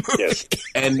the movie. Yes.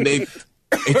 And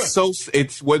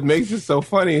it's what makes it so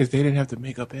funny is they didn't have to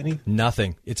make up anything.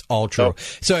 Nothing. It's all true. Nope.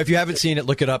 So if you haven't seen it,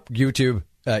 look it up. YouTube,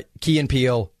 Key and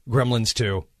Peele, Gremlins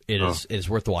 2. It is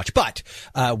worth the watch. But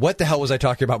what the hell was I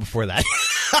talking about before that?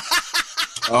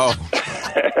 Oh,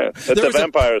 The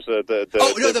vampires.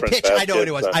 The pitch. I know what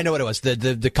it was. I know what it was.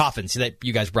 The coffins that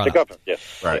you guys brought up. The coffins,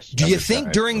 yes. Right. Yes. Do you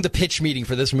think during the pitch meeting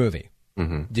for this movie,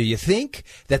 do you think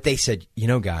that they said,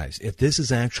 guys, if this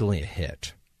is actually a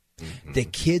hit, the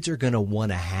kids are going to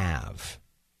want to have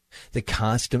the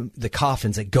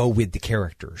coffins that go with the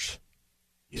characters.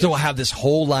 Yes. So we'll have this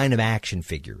whole line of action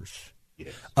figures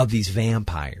of these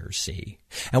vampires, see?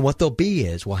 And what they'll be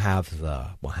is we'll have the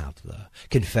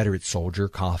Confederate soldier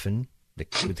coffin that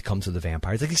comes with the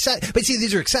vampires. But see,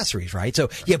 these are accessories, right? So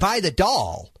you buy the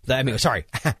doll,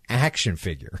 action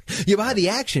figure. You buy the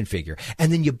action figure,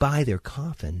 and then you buy their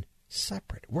coffin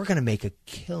separate. We're going to make a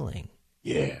killing.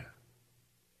 Yeah.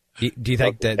 Do you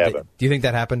think that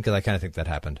happened? Because I kind of think that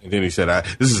happened. And then he said,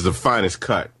 "This is the finest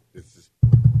cut."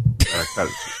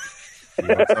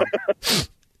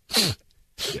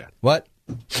 Yeah. What?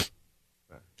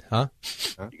 Huh?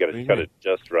 You got to cut it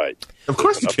just right. Of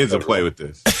course, the kids will play with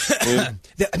this.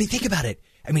 Think about it.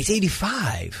 It's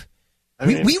 85.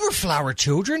 We were flower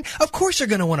children. Of course, they're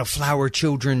going to want a flower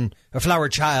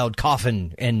child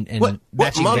coffin and what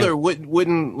matching. What mother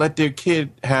wouldn't let their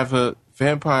kid have a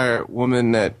vampire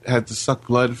woman that had to suck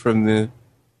blood from the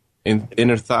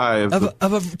inner thigh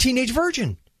of a teenage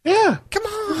virgin? Yeah. Come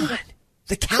on.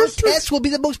 The Countess will be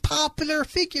the most popular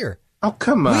figure. Oh,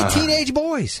 come on. We teenage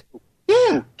boys.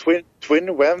 Yeah. Twin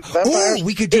vampires. Oh,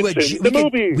 we could do we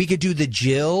could do the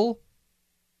Jill,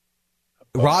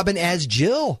 Robin as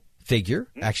Jill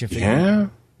action figure.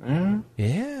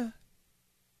 Yeah.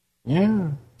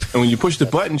 And when you push the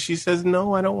button, she says,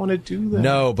 "No, I don't want to do that."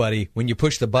 No, buddy. When you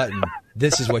push the button,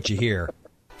 this is what you hear.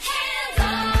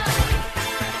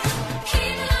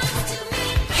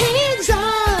 Hands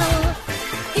up.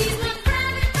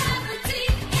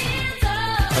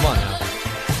 Come on now.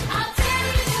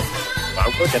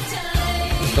 I'm cooking.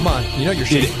 Come on. You know your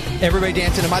shit. Everybody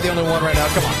dancing. Am I the only one right now?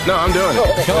 Come on. No, I'm doing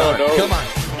it. Come on.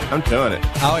 I'm doing it.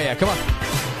 Oh yeah, come on.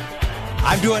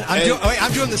 I'm doing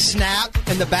the snap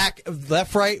in the back of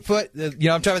left right foot. I'm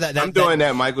talking about that. I'm doing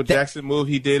that Michael Jackson move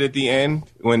he did at the end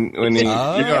when he, you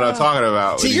know what I'm talking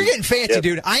about. See, you're getting fancy,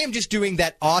 dude. I am just doing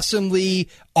that awesomely.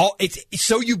 It's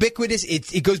so ubiquitous.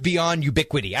 It goes beyond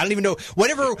ubiquity. I don't even know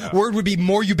whatever word would be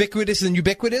more ubiquitous than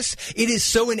ubiquitous. It is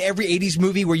so in every 80s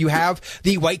movie where you have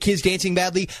the white kids dancing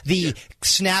badly, the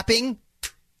snapping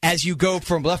as you go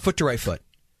from left foot to right foot.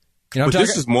 But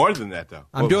this is more than that, though.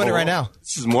 I'm doing it right now.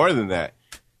 This is more than that.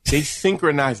 They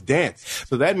synchronize dance.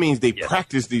 So that means they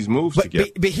practice these moves together.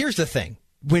 But here's the thing.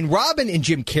 When Robin and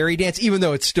Jim Carrey dance, even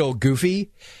though it's still goofy,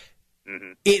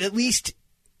 it at least...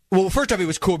 Well, first off, it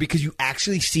was cool because you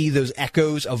actually see those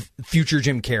echoes of future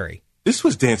Jim Carrey. This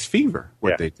was Dance Fever,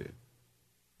 what they did.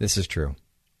 This is true.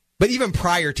 But even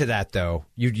prior to that, though,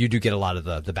 you do get a lot of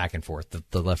the back and forth,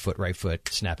 the left foot, right foot,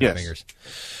 snapping fingers.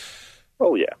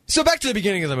 Oh, yeah. So back to the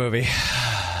beginning of the movie.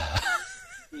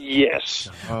 Yes.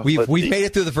 We've made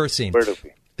it through the first scene. Where do we?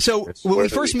 So when we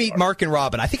first meet Mark and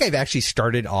Robin, I think I've actually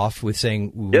started off with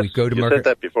saying we go to Mark said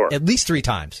that before. at least 3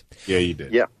 times. Yeah, you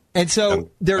did. Yeah. And so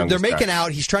they're making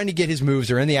out. He's trying to get his moves.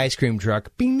 They're in the ice cream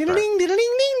truck. Bing, ding, ding, ding, ding,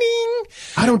 ding.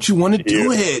 Why don't you want to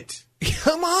do it?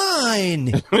 Come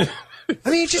on. I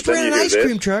mean, it's just ran an ice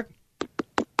cream truck.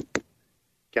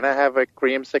 Can I have a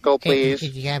creamsicle, please? Hey,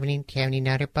 do you have any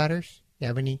Nutter Butters? You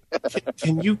have any?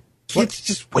 Can you kids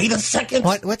just wait a second?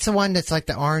 What's the one that's like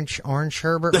the orange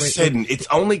sherbet? Listen, it's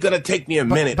only going to take me a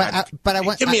minute. But I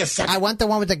want. Give me a second. I want the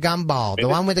one with the gumball. The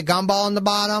one with the gumball on the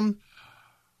bottom.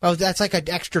 Oh, that's like an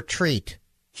extra treat.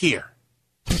 Here.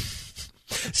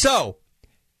 So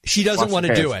she doesn't want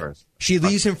to do it. First. She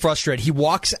leaves him frustrated. He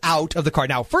walks out of the car.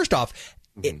 Now, first off,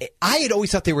 I had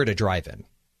always thought they were at a drive-in.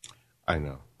 I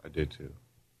know. I did too.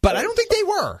 But I don't think they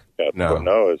were.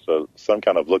 No, it's some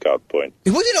kind of lookout point.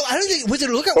 Was it? I don't think. Was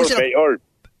it a lookout?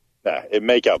 A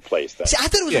makeout place. Then. See, I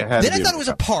thought it was. I thought it was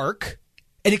a park,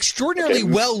 an extraordinarily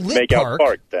well lit makeout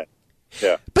park. Then,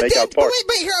 yeah. But wait,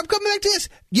 here I'm coming back to this.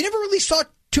 You never really saw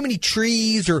too many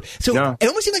trees, It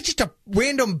almost seemed like just a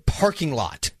random parking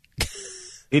lot.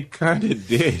 It kind of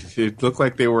did. It looked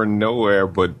like they were nowhere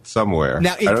but somewhere.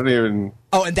 Now, I don't even...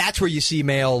 Oh, and that's where you see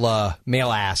male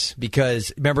ass,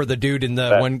 because remember the dude in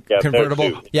the one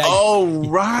convertible? Yeah. Oh,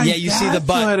 right. Yeah, you see the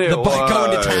butt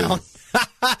going to town.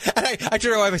 I turned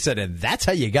to my wife and said, and that's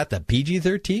how you got the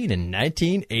PG-13 in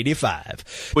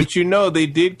 1985. But they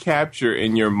did capture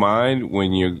in your mind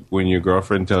when your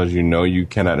girlfriend tells you no, you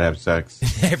cannot have sex.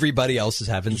 Everybody else is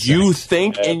having sex. You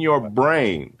think in your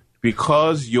brain...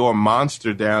 Because you're a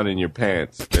monster down in your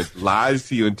pants that lies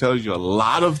to you and tells you a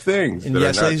lot of things. And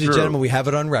yes, ladies and gentlemen, we have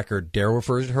it on record. Daryl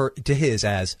refers to his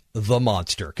as the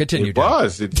monster. Continue, It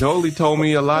was. It totally told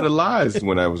me a lot of lies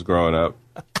when I was growing up.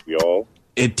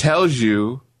 it tells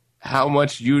you how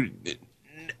much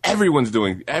everyone's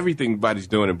doing, everybody's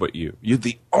doing it but you. You're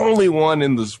the only one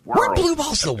in this world. Weren't blue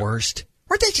balls the worst?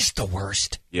 Weren't they just the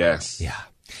worst? Yes. Yeah.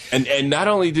 And not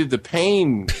only did the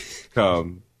pain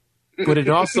come, but it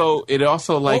also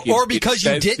like or because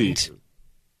you didn't.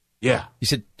 Yeah. You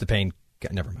said the pain.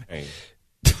 Never mind. Pain.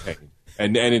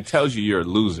 And it tells you you're a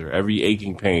loser. Every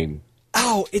aching pain.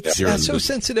 Oh, it's so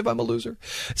sensitive. I'm a loser.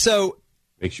 So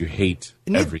makes you hate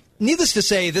everything. Needless to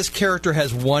say, this character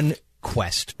has one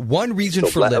quest, one reason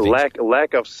for living.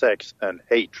 Lack of sex and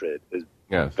hatred is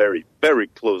very, very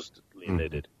closely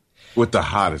knitted. With the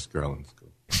hottest girl in school.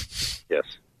 Yes.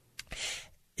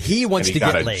 He wants to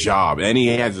get laid. He got a job, and he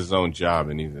has his own job,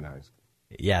 and he's in high school.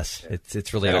 Yes,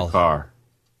 it's really and all. A car.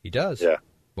 He does. Yeah.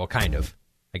 Well, kind of.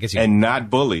 I guess. And not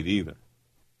bullied either.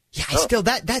 Yeah, still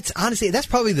that's honestly that's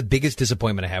probably the biggest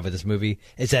disappointment I have with this movie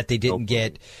is that they didn't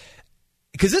get.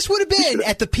 Because this would have been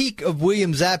at the peak of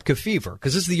William Zabka fever.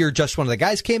 Because this is the year Just One of the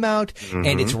Guys came out,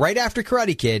 and it's right after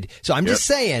Karate Kid. So I'm just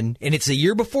saying, and it's a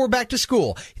year before Back to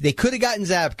School. They could have gotten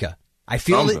Zabka. I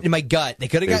feel it in my gut. They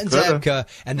could have gotten Zabka,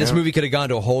 and this movie could have gone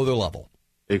to a whole other level.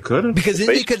 It could have. Because then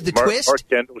they could the twist. Mark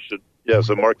Kendall should. Yeah,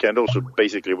 so Mark Kendall should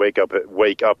basically wake up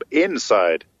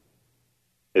inside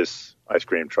his ice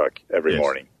cream truck every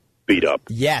morning, beat up.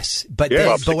 Yes, but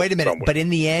wait a minute. Somewhere. But in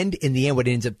the end, what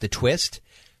ends up the twist?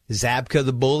 Zabka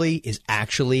the bully is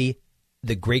actually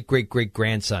the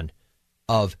great-great-great-grandson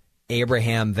of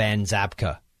Abraham Van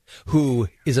Zabka, who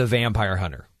is a vampire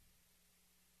hunter.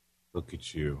 Look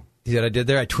at you. See what I did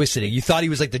there? I twisted it. You thought he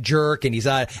was like the jerk, and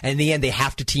and in the end, they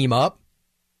have to team up.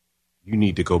 You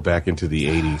need to go back into the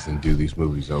 80s and do these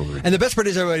movies over again. And the best part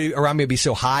is everybody around me will be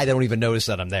so high, they don't even notice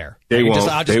that I'm there. They won't.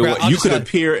 You could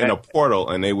appear in a portal,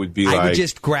 and they would be I would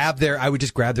just grab their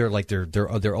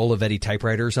Olivetti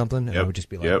typewriter or something, and I would just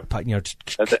be like, they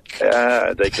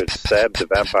could stab the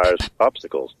vampires with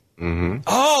popsicles. Mm-hmm.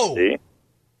 Oh! See?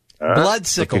 Blood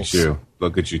sickles.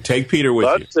 Look at you. Take Peter with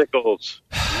blood you. Sickles.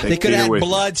 They could have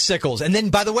blood sickles. And then,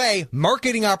 by the way,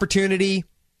 marketing opportunity,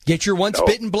 get your once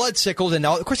bitten blood sickles. And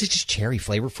of course, it's just cherry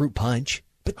flavor, fruit punch.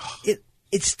 But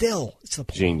it's the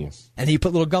point. Genius. And then you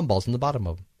put little gumballs in the bottom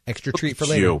of them. Extra treat for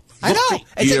later. You. I know.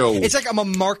 It's like I'm a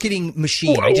marketing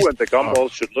machine. And the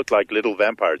gumballs should look like little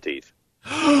vampire teeth.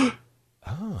 Oh.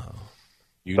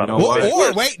 You know what?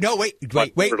 Or wait.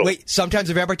 Sometimes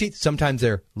they're vampire teeth. Sometimes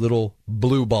they're little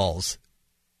blue balls.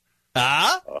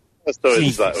 So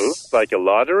it's like a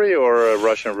lottery or a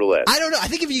Russian roulette. I don't know. I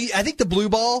think the blue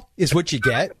ball is what you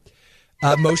get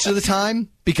most of the time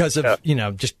because of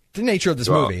just the nature of this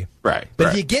movie. Right. But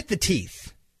if you get the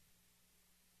teeth,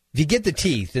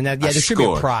 then there should be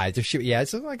a prize.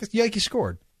 It's like you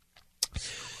scored.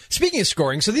 Speaking of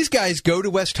scoring, so these guys go to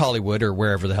West Hollywood or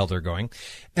wherever the hell they're going,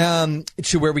 to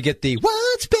where we get the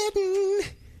 "Once Bitten."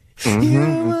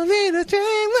 You want me to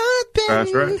drink what's bitten.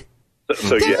 That's right.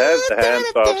 So you have the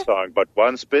hands-off song, but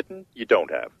Once Bitten, you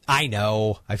don't have. I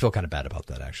know. I feel kind of bad about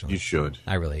that, actually. You should.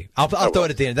 I'll throw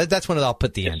it at the end. That's one I'll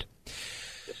put the end.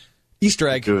 Easter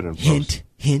egg.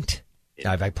 Hint.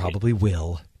 I probably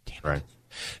will. Damn it. Right.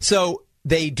 So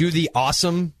they do the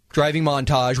awesome driving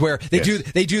montage where they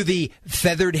do the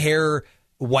feathered hair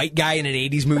white guy in an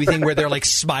 80s movie thing where they're like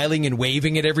smiling and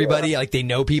waving at everybody like they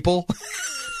know people.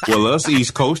 Well, us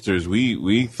East Coasters,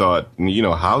 we thought,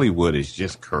 Hollywood is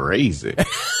just crazy.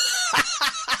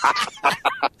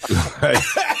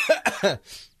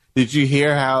 Did you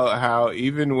hear how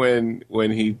even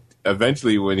when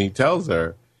he tells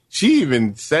her, she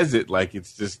even says it like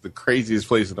it's just the craziest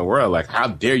place in the world. Like, how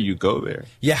dare you go there?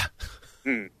 Yeah.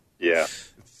 Yeah.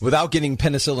 Without getting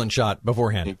penicillin shot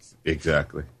beforehand.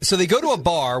 Exactly. So they go to a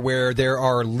bar where there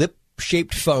are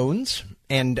lip-shaped phones,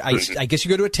 and I guess you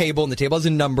go to a table, and the table has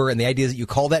a number, and the idea is that you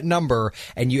call that number,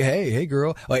 and you, hey,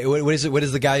 girl. Wait, what is it? What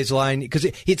is the guy's line? Because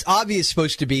it's obvious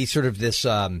supposed to be sort of this,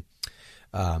 oh,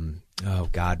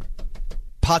 God.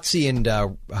 Potsy and,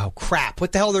 crap.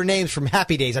 What the hell are their names from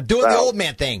Happy Days? I'm doing the old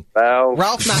man thing.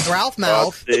 Ralph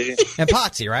Mouth and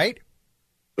Potsy, right?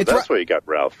 So that's where you got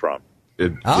Ralph from.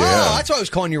 That's why I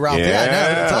was calling you Ralph.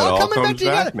 Yeah, it's all coming back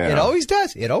together. Now. It always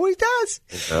does. It does.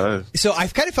 So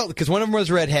I've kind of felt, because one of them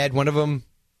was redhead, one of them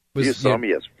was... You saw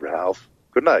me as Ralph.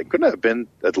 Couldn't I have been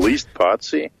at least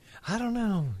Potsy? I don't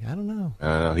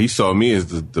know. He saw me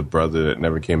as the brother that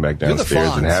never came back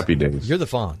downstairs in Happy Days. You're the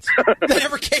Fonz. That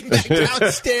never came back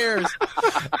downstairs.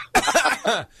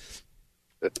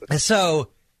 So...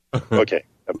 Okay.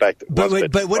 Back to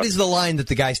but what is the line that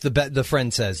the guy, the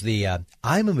friend says?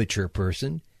 I'm a mature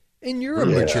person, and you're a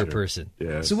mature person.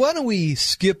 Yes. So why don't we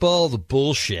skip all the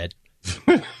bullshit?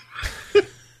 And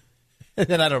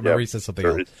then I don't remember. He says something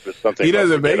else. He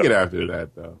doesn't make it after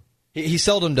that, though. He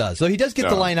seldom does. Though he does get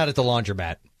the line out at the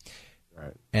laundromat.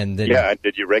 Right. And then,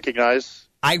 did you recognize?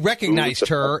 I recognized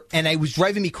her, and it was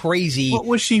driving me crazy. What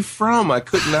was she from? I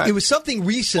could not. It was something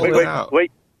recent.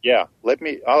 Wait. Yeah, let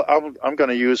me. I'm going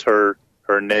to use her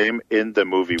name in the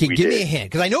movie. Give me a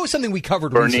hint, because I know it's something we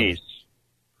covered Bernice.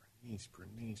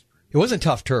 recently. It wasn't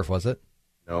Tough Turf, was it?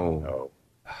 No.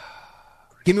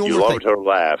 Give me one you more loved thing. her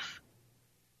laugh.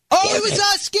 Oh, it was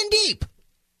Skin Deep.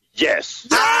 Yes.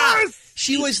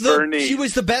 She was Bernice. she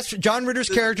was the best. John Ritter's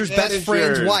character's best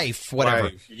friend's wife,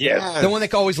 whatever. Yes. The one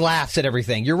that always laughs at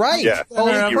everything. You're right. Yeah.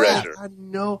 Holy crap. I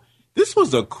know. This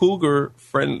was a cougar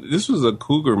friend. This was a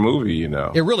cougar movie, you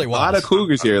know. It really was. A lot of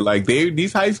cougars here. Like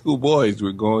these high school boys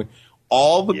were going.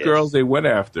 All the girls they went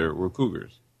after were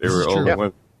cougars. They were older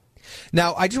women.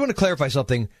 Now, I just want to clarify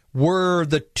something. Were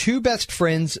the two best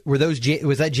friends? Was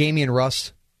that Jamie and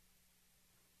Russ?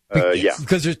 Yeah,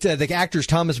 because there's the actors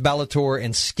Thomas Bellator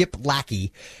and Skip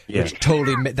Lackey. Yeah, which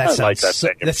totally. That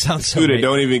sounds so. Dude, they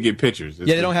don't even get pictures.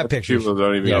 Yeah, they don't have pictures. People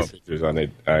don't even get pictures on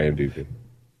IMDb.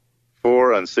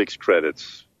 4 and 6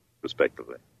 credits,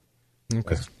 respectively.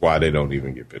 Okay. That's why they don't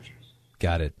even get pictures.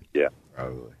 Got it. Yeah,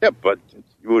 probably. Yeah, but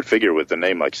you would figure with a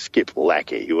name like Skip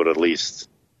Lackey, you would at least.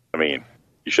 I mean,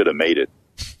 you should have made it.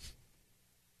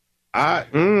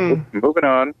 Moving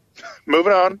on.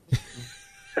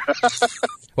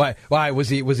 Why was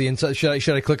he in? Should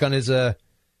I click on his? No,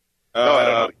 I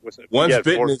don't know. Once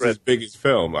Bitten is his biggest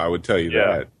film, I would tell you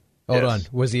that. Hold on,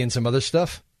 was he in some other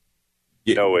stuff?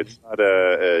 Yeah. No, it's not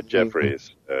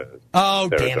Jeffries.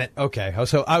 Damn it! Okay, I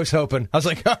was hoping. I was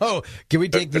like, can we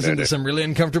take this into some really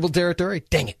uncomfortable territory?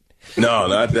 Dang it! No,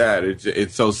 not that.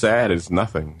 It's so sad. It's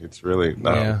nothing. It's really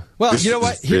no. Yeah. Well, you know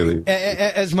what? Really...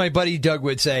 as my buddy Doug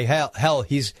would say, hell,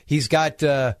 he's got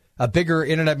a bigger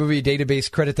Internet Movie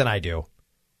Database credit than I do.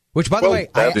 Which, by the way,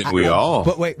 we all.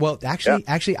 But wait,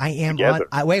 actually, I am together.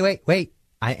 on. Wait,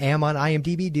 I am on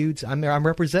IMDb, dudes. I'm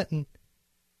representing.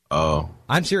 Oh,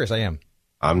 I'm serious. I am.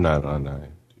 I'm not on IMDb.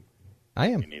 I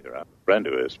am. Neither. I have a friend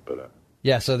who is, but.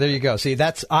 Yeah. So there you go. See,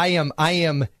 I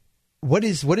am. What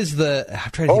is the?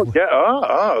 I'm trying to. Oh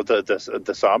yeah.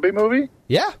 The zombie movie.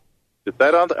 Yeah. Is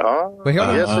that on the? Wait, hold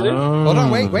on. Yes, it is. Hold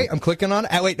on. Wait. I'm clicking on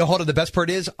it. Wait. No, hold on. The best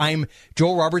part is I'm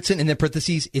Joel Robertson, and then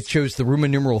parentheses it shows the Roman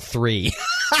numeral 3.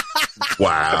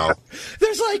 Wow.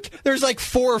 There's like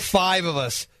 4 or 5 of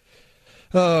us.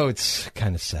 Oh, it's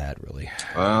kind of sad, really.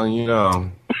 Well, you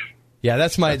know. Yeah,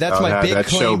 that's my big claim.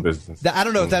 Show business. I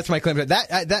don't know if that's my claim.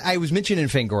 That I was mentioned in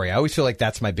Fangoria. I always feel like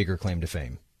that's my bigger claim to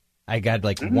fame. I got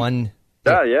one.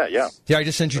 Yeah. Yeah, I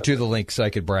just sent you to the link so I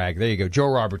could brag. There you go, Joe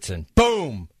Robertson.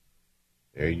 Boom.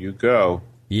 There you go.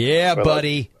 Yeah,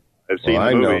 buddy. I've seen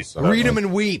the movie. Read them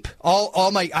and weep.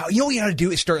 All my. You know what you ought to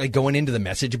do is start going into the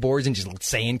message boards and just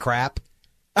saying crap.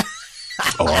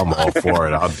 Oh, I'm all for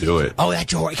it. I'll do it. Oh, that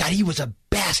Joe. God, he was a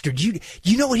bastard. You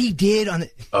know what he did on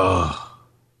the.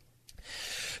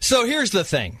 So here's the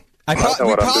thing. We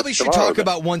probably should talk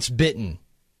about Once Bitten.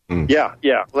 Yeah.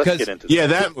 Let's get into that. Yeah,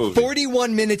 that movie.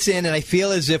 41 minutes in, and I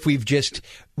feel as if we've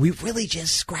really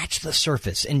just scratched the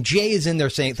surface. And Jay is in there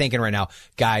thinking right now,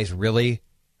 guys, really?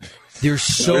 There's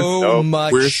so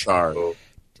much. We're sorry.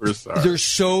 There's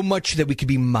so much that we could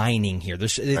be mining here.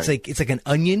 It's like an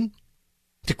onion,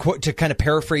 to kind of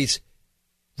paraphrase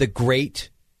the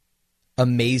great,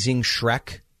 amazing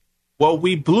Shrek. Well,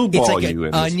 we blue ball it's like you an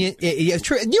in onion. It's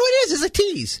true. You know, it is. It's a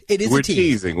tease. It is We're a tease.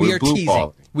 Teasing. We are blue teasing.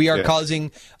 balling. We are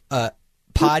causing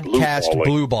podcast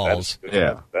blue balls.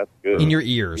 That's good. In your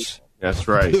ears. That's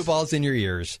right. Blue balls in your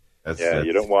ears.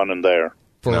 You don't want them there.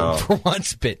 For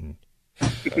Once Bitten.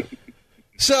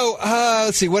 So,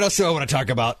 let's see. What else do I want to talk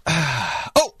about?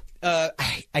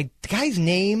 The guy's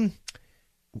name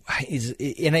is,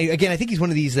 and I think he's one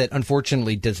of these that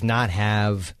unfortunately does not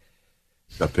have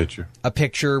a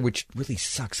picture, which really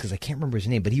sucks because I can't remember his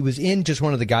name, but he was in just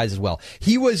one of the guys as well.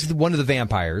 He was one of the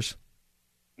vampires.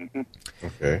 Mm-hmm.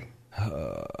 Okay.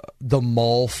 The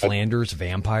Mall Flanders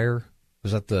vampire.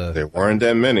 Was that the... There weren't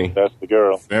that many. That's the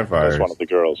girl. Vampires. That's one of the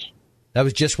girls. That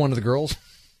was just one of the girls?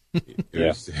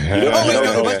 Yeah. You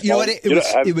know what?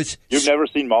 It was... You've never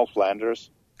seen Mall Flanders?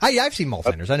 I've seen Mall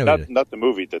Flanders. I know not the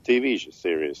movie, the TV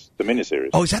series, the miniseries.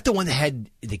 Oh, is that the one that had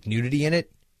like nudity in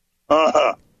it?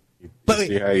 Uh-huh. But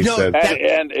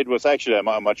and it was actually a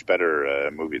much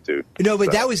better movie too. No,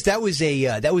 but that was on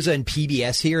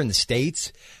PBS here in the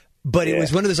States. But it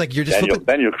was one of those you're just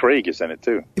Daniel Craig is in it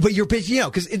too. But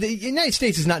because the United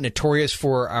States is not notorious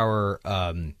for our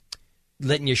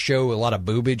letting you show a lot of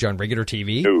boobage on regular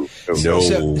TV. No.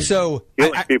 So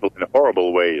killing people in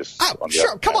horrible ways. Oh,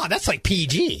 sure. Come on, that's like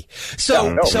PG.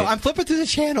 So I'm flipping through the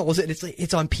channels and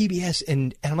it's on PBS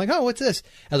and I'm like, oh, what's this?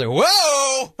 I was like,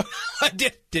 whoa.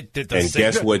 And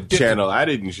guess what channel I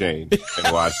didn't change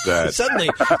and watch that.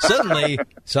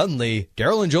 Suddenly,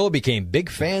 Daryl and Joel became big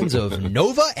fans of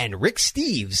Nova and Rick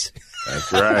Steves.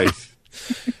 That's right.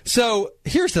 So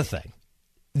here's the thing.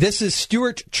 This is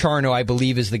Stuart Charno, I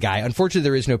believe, is the guy. Unfortunately,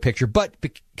 there is no picture, but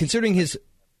considering his...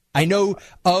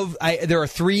 there are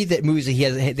 3 movies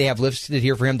that they have listed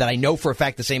here for him that I know for a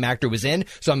fact the same actor was in,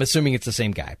 so I'm assuming it's the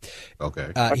same guy.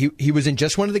 Okay. He was in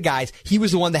Just One of the Guys. He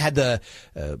was the one that had the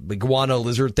iguana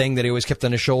lizard thing that he always kept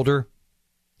on his shoulder.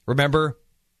 Remember?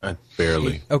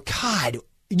 Barely. Oh, God.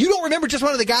 You don't remember Just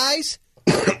One of the Guys?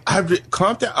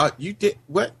 Calm down. You did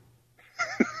what?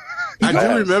 I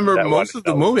do remember most of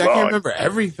the movie. I can't remember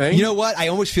everything. You know what? I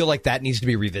almost feel like that needs to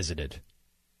be revisited.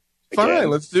 Fine,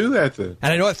 let's do that then.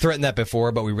 And I know I've threatened that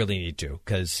before, but we really need to,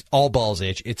 because all balls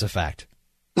itch. It's a fact.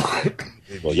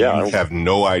 Well, yeah. I have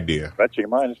no idea. Scratching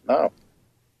mine? No.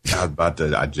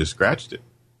 I just scratched it.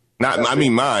 Not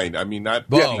mine. I mean, not.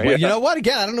 Well, you know what?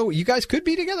 Again, I don't know. You guys could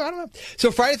be together. I don't know.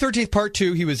 So Friday the 13th Part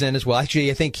 2, he was in as well.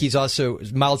 Actually, I think he's also,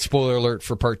 mild spoiler alert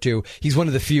for Part 2, he's one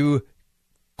of the few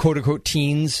quote-unquote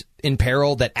teens in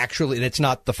peril that's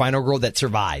not the final girl that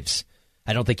survives.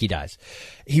 I don't think he dies.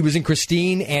 He was in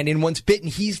Christine, and in Once Bitten,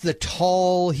 he's kind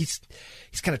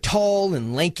of tall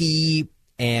and lanky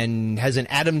and has an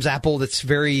Adam's apple that's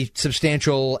very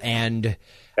substantial and...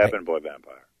 Cabin boy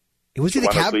vampire. Was he the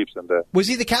cabin? Was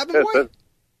he the cabin boy?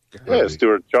 Yeah,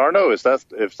 Stuart Charno.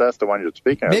 If that's the one you're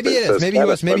speaking of. Maybe it is. Maybe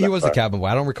he was the cabin boy.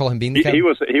 I don't recall him being the cabin.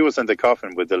 He was in the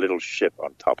coffin with the little ship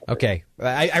on top of it. Okay.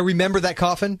 I remember that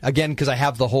coffin, again, because I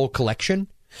have the whole collection.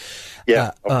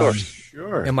 Yeah, of course.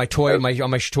 Sure. And on my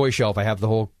toy shelf, I have the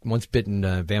whole Once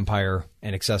Bitten vampire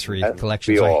and accessory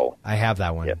collection. So I have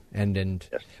that one. Yeah.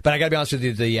 But I got to be honest with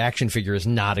you, the action figure is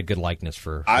not a good likeness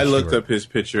for I looked up his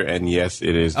picture, and yes,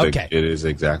 it is. It is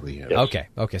exactly him. Yes.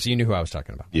 Okay. So you knew who I was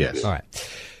talking about. Yes. All right.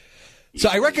 So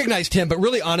I recognized him, but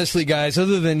really, honestly, guys,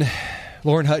 other than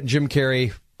Lauren Hutton, Jim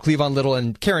Carrey, Cleavon Little,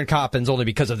 and Karen Coppins, only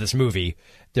because of this movie,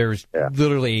 there's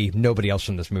literally nobody else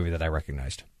from this movie that I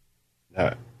recognized.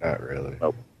 Not really.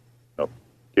 Nope.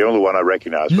 The only one I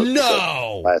recognized was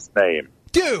the last name.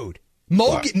 Dude,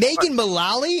 Megan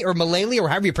Mullally or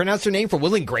however you pronounce her name for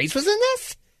Will and Grace was in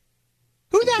this?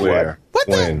 Who that? Where? What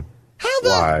when? the? How the?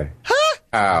 Why? Huh?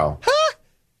 How? Huh?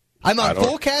 I'm on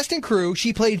full cast and crew.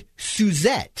 She played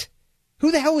Suzette.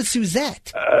 Who the hell was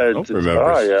Suzette? I don't remember.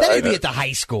 That had to be at the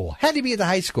high school.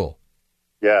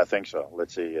 Yeah, I think so.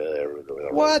 Let's see.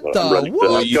 What the?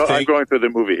 I'm going through the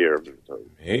movie here.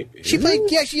 She played,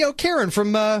 Karen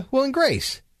from Will and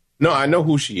Grace. No, I know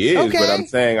who she is,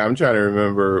 but I'm trying to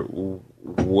remember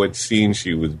what scene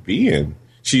she was in.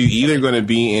 She's either going to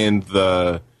be in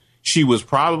she was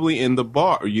probably in the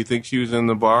bar. Or you think she was in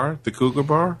the bar, the Cougar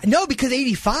Bar? No, because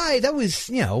 85, that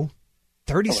was,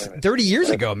 30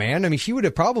 years ago, man. I mean, she would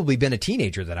have probably been a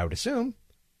teenager then, I would assume.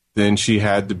 Then she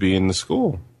had to be in the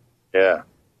school. Yeah.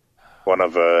 One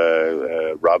of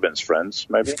Robin's friends,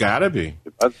 maybe? It's got to be.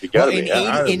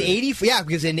 In 80,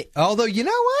 because although, you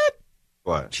know what?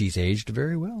 What? She's aged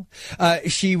very well.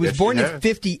 She was born in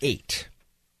 58.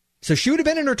 So she would have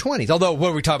been in her 20s. Although,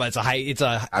 what are we talking about? It's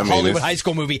a Hollywood high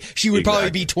school movie. She would probably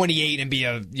be 28 and be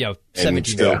a 17. And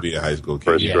still be a high school kid.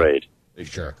 First grade.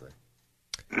 Exactly.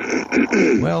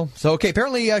 Well, so okay,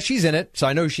 apparently she's in it, so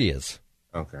I know she is.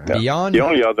 Okay. Beyond the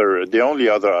only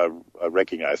other I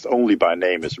recognize only by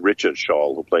name is Richard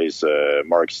Shaw, who plays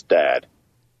Mark's dad.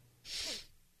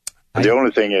 The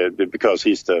only thing is because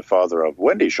he's the father of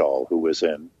Wendy Shaw, who was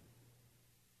in.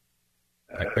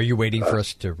 Are you waiting for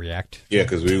us to react? Yeah,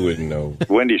 because we wouldn't know.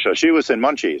 Wendy Shaw. She was in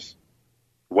Munchies.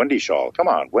 Wendy Shaw. Come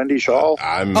on, Wendy Shaw.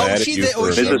 I'm mad at you for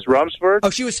Mrs. Rumsford. Oh,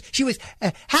 she was.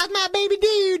 How's my baby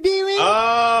doing?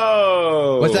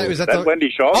 Oh, was that Wendy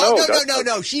Shaw?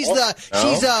 No. She's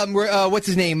what's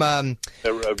his name?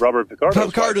 Robert Picardo's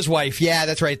Picardo's wife. Yeah,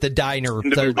 that's right. The diner.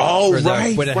 Right.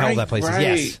 Where the hell that place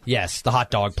is? Yes, the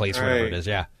hot dog place, wherever it is.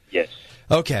 Yeah. Yes.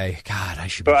 Okay. God, I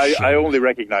should. But I only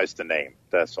recognize the name.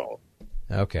 That's all.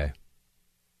 Okay.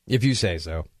 If you say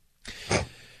so.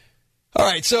 All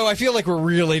right, so I feel like we're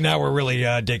really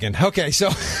digging. Okay, so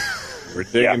we're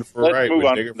digging we're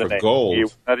digging for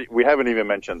gold. We haven't even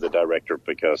mentioned the director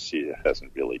because he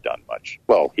hasn't really done much.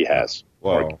 Well, he has.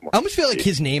 I almost feel like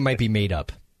his name might be made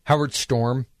up. Howard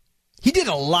Storm. He did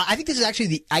a lot. I think this is actually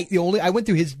the only. I went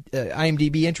through his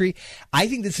IMDb entry. I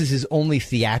think this is his only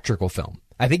theatrical film.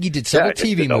 I think he did several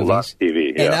TV movies. A lot of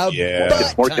TV. Yeah.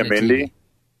 Mork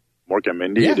and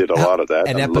Mindy. He did a lot of that.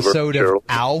 An episode of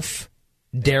Alf.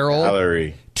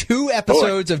 Daryl, 2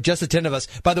 episodes of Just the 10 of Us.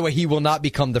 By the way, he will not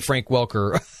become the Frank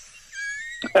Welker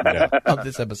of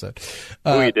this episode.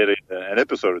 We did an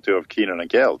episode or two of Keenan and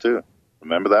Kel, too.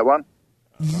 Remember that one?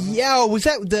 Yeah, was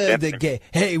that the gay?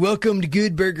 Hey, welcome to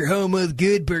Good Burger, home of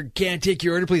Good Burger. Can't take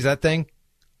your order, please. That thing.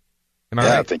 Am I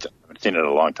right? I think so. I haven't seen it in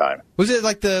a long time. Was it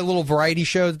like the little variety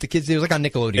show that the kids did? It was like on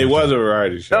Nickelodeon. It was a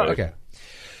variety show. Oh, okay.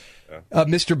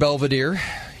 Mr. Belvedere.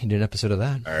 He did an episode of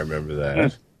that. I remember that.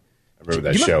 I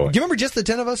remember that show. Do you remember Just the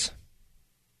 10 of Us?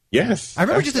 Yes. I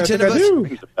remember Just the 10 of Us.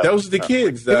 Those were the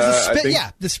kids. It was a spit,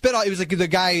 yeah, the spit. It was like the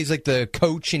guy is like the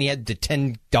coach, and he had the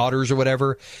 10 daughters or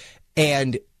whatever,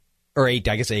 or 8,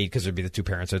 I guess 8, because there'd be the 2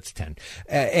 parents, so it's 10.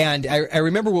 And I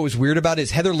remember what was weird about it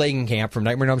is Heather Langenkamp from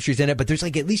Nightmare on Elm Street's in it, but there's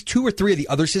like at least 2 or 3 of the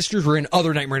other sisters were in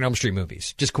other Nightmare on Elm Street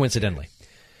movies, just coincidentally.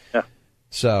 Yeah.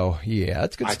 So, yeah,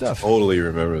 that's good stuff. I totally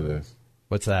remember this.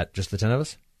 What's that? Just the 10 of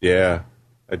us? Yeah,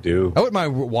 I do. I wouldn't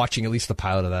mind watching at least the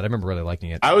pilot of that. I remember really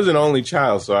liking it. I was an only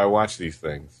child, so I watched these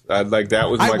things. That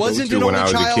was my go-to when I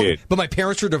was a kid. But my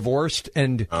parents were divorced,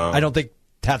 and I don't think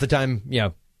half the time,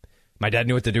 my dad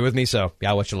knew what to do with me, so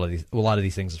I watched a lot of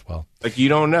these things as well. Like, you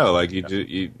don't know, like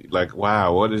you like,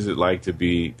 wow, what is it like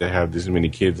to have this many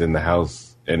kids in the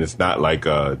house, and it's not like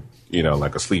a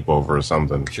like a sleepover or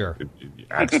something. Sure,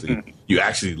 you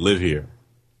actually live here.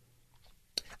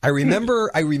 I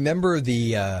remember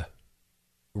the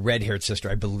red-haired sister.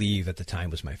 I believe at the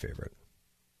time was my favorite.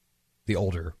 The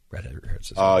older red-haired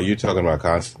sister. Oh, you're talking about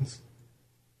Constance?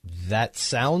 That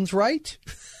sounds right.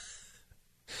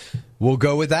 We'll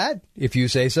go with that, if you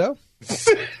say so.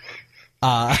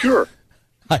 Sure.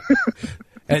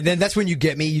 And then that's when you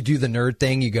get me. You do the nerd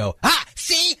thing. You go,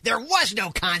 see, there was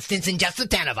no Constance in Just the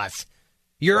 10 of Us.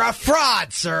 You're a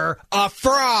fraud, sir. A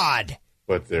fraud.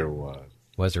 But there was.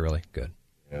 Was there really? Good.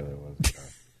 Yeah, there was.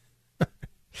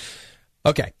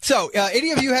 Okay. So,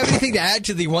 any of you have anything to add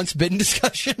to the Once Bitten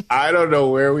discussion? I don't know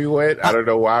where we went. I don't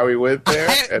know why we went there.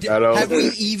 Have we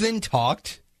even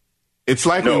talked? It's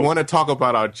like we want to talk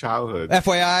about our childhood.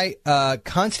 FYI,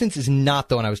 Constance is not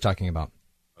the one I was talking about.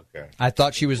 Okay. I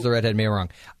thought she was the redhead. Maybe wrong.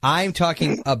 I'm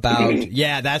talking about...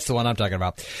 Yeah, that's the one I'm talking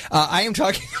about. I am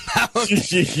talking about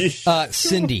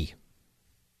Cindy.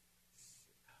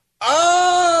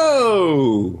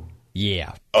 Oh!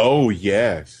 Yeah. Oh,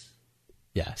 yes.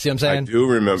 Yeah. See what I'm saying? I do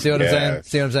remember. See what I'm saying?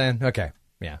 See what I'm saying? Okay.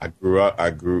 Yeah.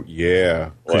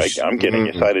 Yeah. Like, I'm getting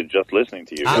excited just listening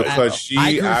to you. I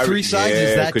grew 3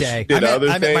 sizes that day. I'm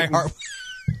at my heart.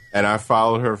 And I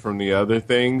followed her from the other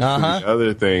things to the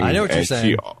other things. I know what you're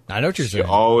saying. She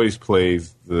always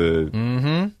plays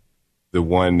the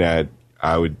one that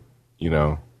I would,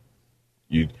 you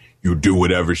do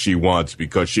whatever she wants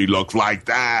because she looks like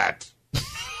that.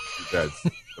 That's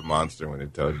the monster when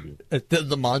it tells you.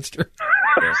 The monster.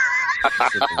 Yeah.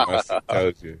 That's what the monster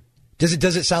tells you.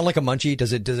 Does it sound like a munchie?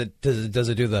 Does it do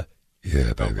the?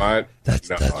 Yeah, baby.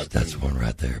 That's one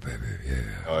right there, baby.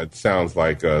 Yeah. It sounds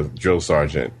like a drill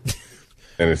sergeant,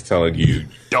 and it's telling you,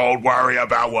 "Don't worry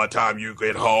about what time you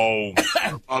get home.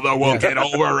 Mother will get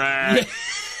over it.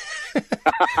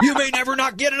 You may never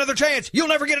not get another chance. You'll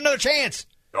never get another chance.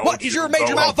 What is your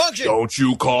major malfunction? Don't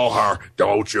you call her.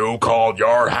 Don't you call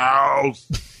your house."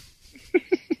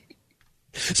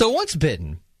 So Once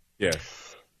Bitten. Yeah.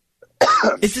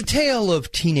 It's a tale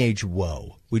of teenage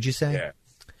woe. Would you say? Yeah.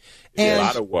 And a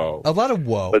lot of woe. A lot of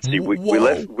woe. Let's see.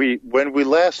 When we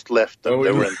last left them,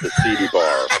 they were in the CD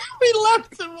bar. We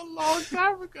left them a long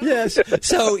time ago. Yes.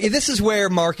 So this is where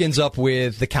Mark ends up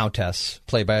with the Countess,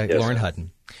 played by Lauren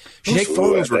Hutton. The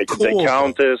Countess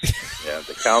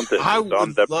is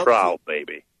on the prowl,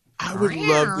 baby. I would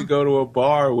love to go to a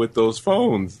bar with those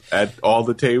phones at all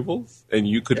the tables, and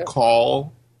you could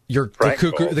call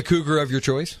the cougar of your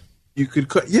choice. You could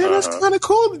call, that's kind of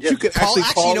cool that you could actually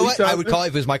call. You know what? I would call it,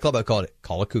 if it was my club, I'd call it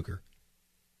Call a Cougar.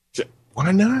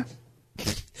 Why not?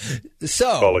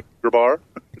 So call a cougar bar.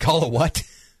 Call a what?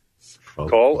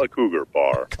 Call a cougar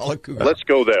bar. Call a cougar. Let's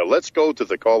go there. Let's go to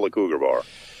the Call a Cougar bar.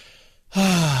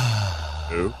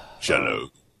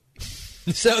 Shallow.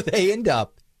 So they end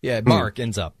up. Mark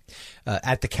ends up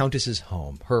at the Countess's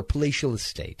home, her palatial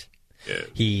estate. Yeah.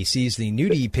 He sees the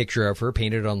nudie picture of her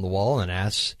painted on the wall and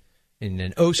asks, in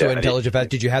an intelligent fashion,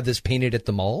 "Did you have this painted at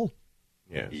the mall?"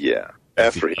 Yeah.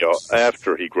 After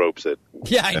he gropes it.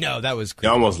 Yeah, I know. That was creepy.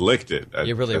 He almost licked it.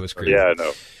 It really was creepy. Yeah, I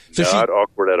know. So not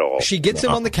awkward at all. She gets him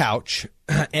on the couch,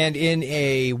 and in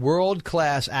a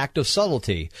world-class act of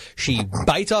subtlety, she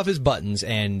bites off his buttons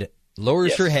and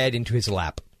lowers her head into his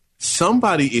lap.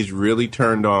 Somebody is really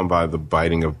turned on by the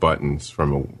biting of buttons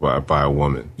by a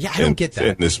woman. Yeah, I don't get that.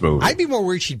 In this movie. I'd be more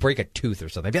worried she'd break a tooth or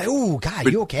something. I'd be like, "Oh,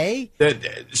 God, you okay?"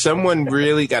 Someone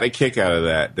really got a kick out of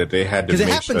that they had to make sure that because it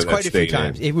happens quite a few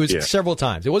times. It was several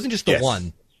times. It wasn't just the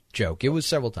one joke. It was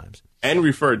several times. And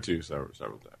referred to several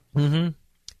times. Mm-hmm.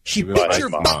 She bit your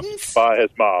buttons? By his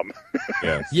mom.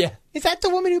 Yes. Yeah. Is that the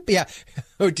woman who... Yeah.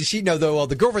 Oh, does she know, though? Well,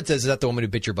 the girlfriend says, is that the woman who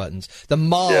bit your buttons? The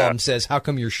mom says, how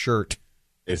come your shirt?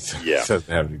 It doesn't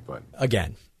have any buttons.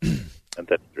 Again. And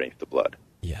then he drinks the blood.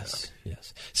 Yes.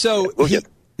 So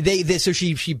so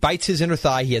she bites his inner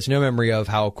thigh. He has no memory of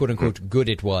how, quote unquote, good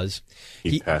it was.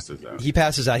 He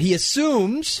passes out. He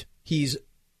assumes he's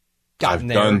gotten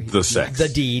done the sex. The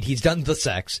deed. He's done the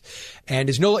sex. And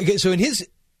is no... So in his...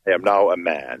 I am now a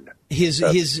man.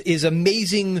 His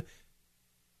amazing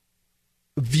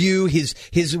view,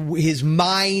 his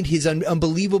mind, his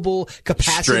unbelievable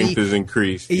capacity. Strength is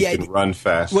increased. He can run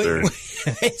faster.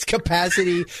 His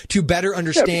capacity to better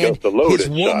understand his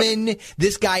woman. Shot.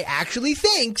 This guy actually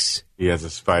thinks he has a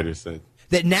spider sense.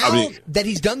 That now that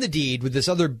he's done the deed with this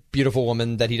other beautiful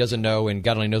woman that he doesn't know, and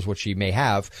God only knows what she may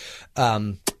have,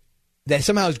 that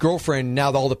somehow his girlfriend,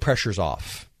 now all the pressure's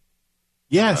off.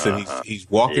 Yes, and he's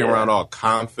walking around all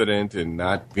confident and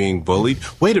not being bullied.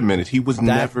 Wait a minute, he was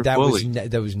never bullied.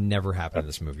 That was never happened in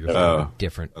this movie. It was a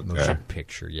different motion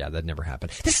picture. Yeah, that never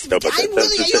happened. I don't even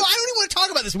want to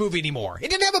talk about this movie anymore. It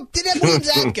didn't have William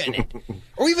Zabka in it,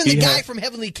 or even the guy from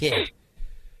Heavenly Kid.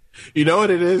 You know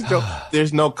what it is?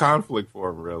 There's no conflict for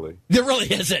him, really. There really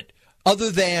isn't. Other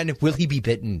than, will he be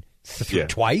bitten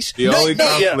twice? The only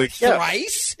conflict.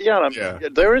 Thrice?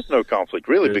 There is no conflict,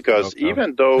 really, because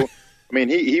even though... I mean,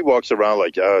 he walks around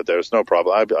like, there's no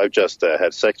problem. I've just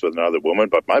had sex with another woman,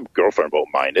 but my girlfriend won't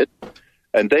mind it.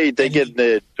 And they get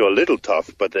to a little tough,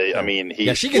 but she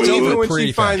gets over when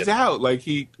she finds out, like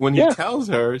when he tells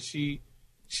her, she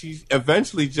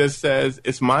eventually just says,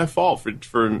 it's my fault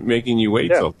for making you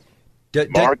wait. So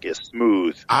Mark is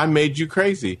smooth. I made you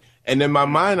crazy. And in my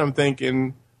mind, I'm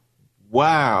thinking,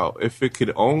 wow, if it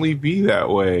could only be that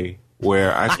way,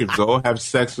 where I could go have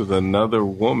sex with another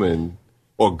woman.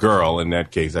 Or girl, in that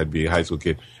case, I'd be a high school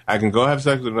kid. I can go have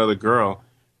sex with another girl,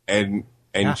 and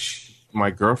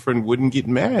my girlfriend wouldn't get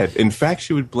mad. In fact,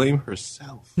 she would blame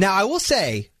herself. Now, I will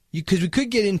say, because we could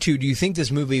get into, do you think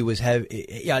this movie was on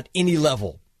any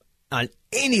level,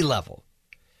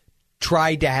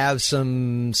 tried to have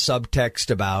some subtext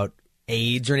about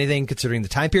AIDS or anything, considering the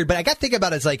time period? But I got to think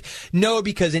about it as like, no,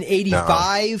 because in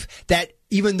 85, that...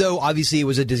 Even though obviously it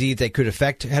was a disease that could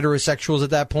affect heterosexuals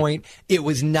at that point, it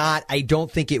was not. I don't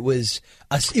think it was.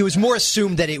 It was more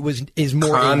assumed that it is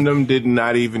more. Condom did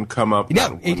not even come up.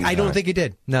 No, I don't think it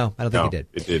did. No, I don't think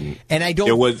it did. It didn't. And I don't.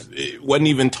 It wasn't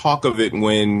even talk of it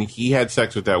when he had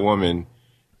sex with that woman.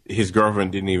 His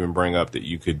girlfriend didn't even bring up that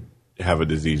you could have a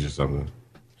disease or something.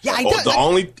 Yeah, the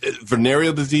only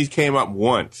venereal disease came up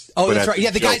once. Oh, that's right.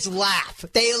 Yeah, the guys laugh.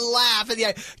 They laugh.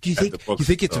 Do you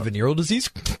think it's a venereal disease?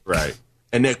 Right.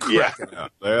 And they're cracking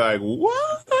up. They're like,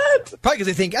 what? Probably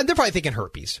because they're probably thinking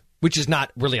herpes, which is not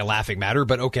really a laughing matter,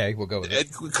 but okay, we'll go with it.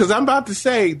 Because I'm about to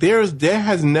say, there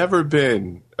has never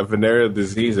been a venereal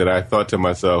disease that I thought to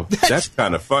myself, that's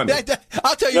kind of funny.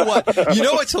 I'll tell you what, you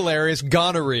know what's hilarious?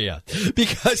 Gonorrhea.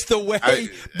 Because the way,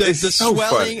 the swelling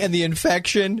funny. And the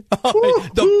infection,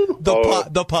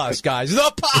 the pus, guys,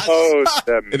 the pus.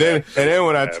 And then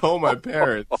when I told my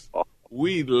parents,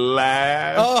 we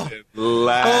laughed and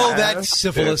laughed. Oh, that's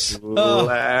syphilis.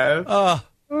 Laughed.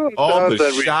 All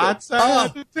the shots I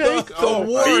had to take.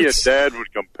 Me and Dad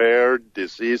would compare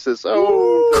diseases.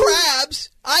 Crabs!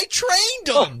 I trained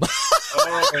them.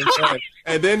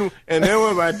 And then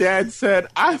when my dad said,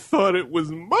 I thought it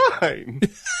was mine.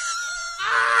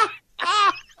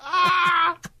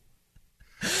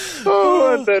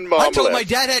 And then Mom I told my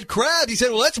dad had crabs. He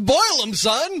said, well, let's boil them,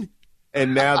 son.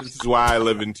 And now this is why I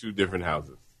live in 2 different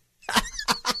houses.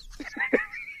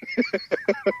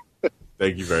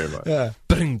 Thank you very much. All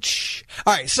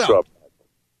right, so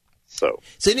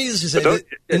needless to say,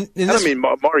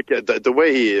 Mark, the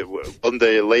way he one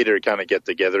day later kind of get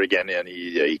together again, and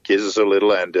he kisses her a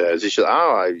little, and she said,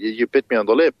 you bit me on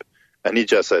the lip," and he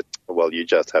just said, "Well, you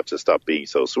just have to stop being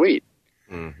so sweet."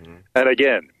 Mm-hmm. And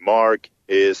again, Mark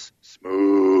is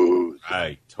smooth.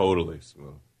 Right, totally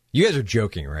smooth. You guys are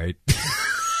joking, right?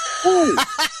 you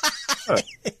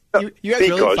guys because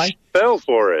really she fell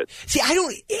for it. See, I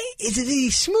don't. Is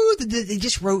it smooth? They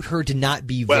just wrote her to not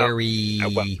be very.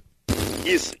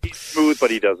 He's smooth,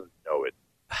 but he doesn't know it.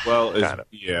 Well,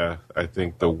 I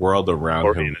think the world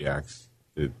around him reacts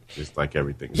just like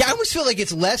everything. Yeah, I almost feel like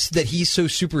it's less that he's so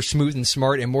super smooth and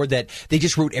smart, and more that they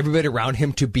just wrote everybody around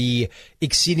him to be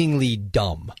exceedingly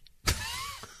dumb.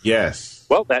 Yes.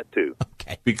 Well, that too.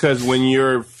 Okay. Because when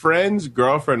your friend's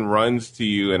girlfriend runs to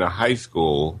you in a high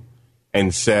school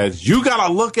and says, "You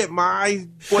gotta look at my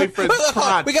boyfriend's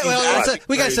pot," we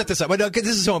gotta set this up. This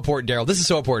is so important, Daryl. This is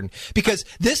so important because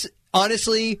this,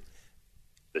 honestly,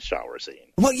 the shower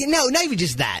scene. Well, not even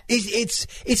just that.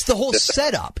 It's the whole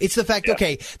setup. It's the fact,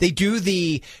 okay, they do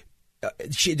they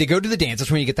go to the dance.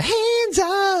 That's when you get the hands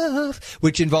off,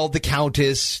 which involved the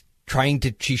Countess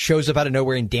she shows up out of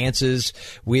nowhere and dances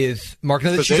with Mark.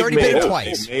 Now, she's already been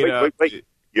twice. Wait.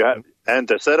 Yeah, and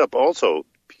the setup also,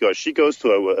 because she goes to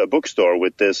a bookstore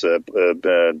with this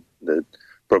the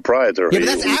proprietor. Yeah, but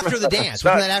that's after the dance.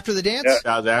 Wasn't that after the dance? Yeah.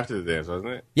 That was after the dance,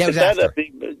 wasn't it? Yeah, it was after.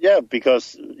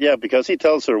 Because he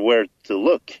tells her where to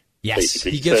look. Yes,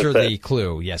 basically. he gives her the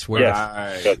clue. Yes, where.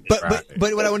 Yes.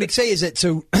 But what I want to say is that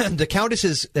the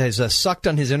Countess has sucked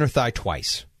on his inner thigh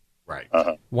twice. Right.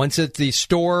 Uh-huh. Once at the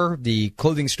store, the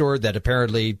clothing store that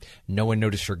apparently no one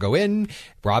noticed her go in.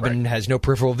 Robin has no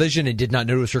peripheral vision and did not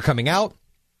notice her coming out.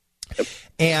 Yep.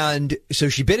 And so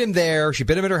she bit him there. She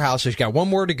bit him at her house. So she's got one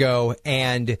more to go.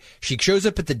 And she shows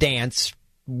up at the dance,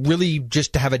 really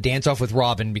just to have a dance off with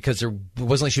Robin because it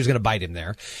wasn't like she was going to bite him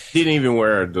there. Didn't even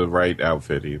wear the right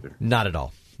outfit either. Not at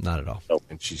all. Not at all. Nope.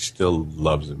 And she still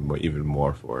loves him even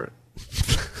more for it.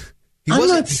 I'm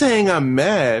not saying I'm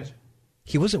mad.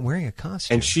 He wasn't wearing a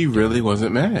costume. And she really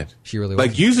wasn't mad. She really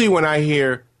wasn't. Like, usually when I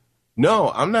hear, no,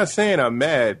 I'm not saying I'm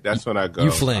mad, that's when I go.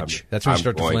 You flinch. That's when you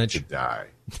start to flinch. I'm going to die.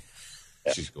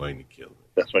 She's going to kill me.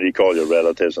 That's when you call your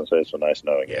relatives and say, it's so nice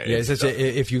knowing you. Yeah,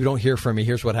 if you don't hear from me,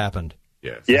 here's what happened.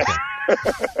 Yes. Yeah.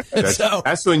 Okay.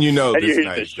 That's when you know and this you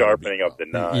night hear the sharpening of the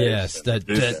knife. Yes.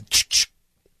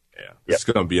 It's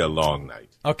going to be a long night.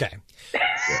 Okay.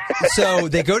 So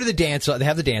they go to the dance. They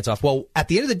have the dance off. Well, at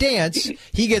the end of the dance,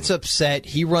 he gets upset.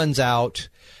 He runs out,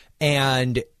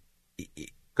 and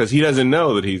because he doesn't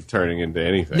know that he's turning into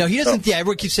anything. No, he doesn't. Yeah,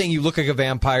 everyone keeps saying you look like a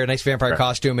vampire, nice vampire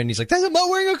costume, and he's like, "I'm not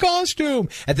wearing a costume."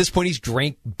 At this point, he's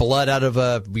drank blood out of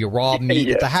a raw meat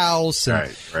at the house,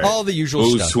 and all the usual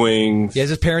Mood stuff. swings. Yeah,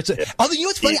 his parents. Although you know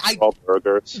what's funny,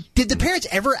 burgers. Did the parents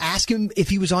ever ask him if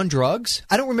he was on drugs?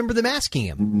 I don't remember them asking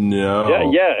him.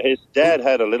 No. Yeah. His dad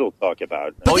had a little talk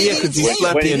about. But because he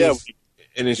slept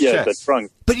in his chest. The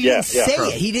trunk. But he didn't say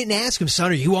it. He didn't ask him,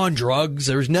 "Son, are you on drugs?"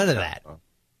 There was none of that.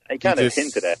 I kind of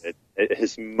hinted at it.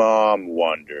 His mom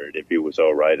wondered if he was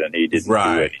all right, and he didn't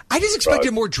do it. I just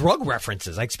expected more drug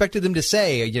references. I expected them to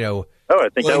say, Oh, I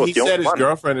think that was he the said only his one.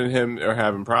 girlfriend and him are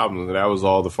having problems, and that was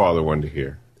all the father wanted to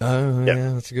hear. Oh,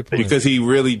 yeah, that's a good point. Because he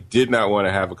really did not want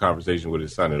to have a conversation with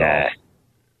his son at all.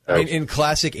 I mean, in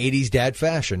classic 80s dad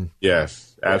fashion.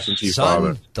 Yes, absentee Son,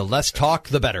 father. the less talk,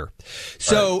 the better.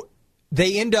 So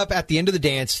they end up at the end of the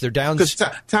dance. They're down.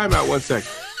 Time out 1 second.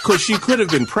 Because she could have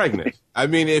been pregnant. I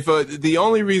mean, if the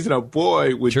only reason a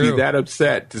boy would be that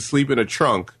upset to sleep in a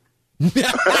trunk.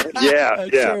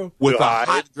 yeah. With a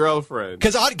hot girlfriend.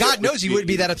 Because God knows he wouldn't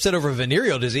be that upset over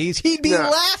venereal disease. He'd be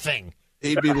laughing.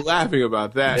 He'd be laughing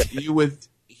about that.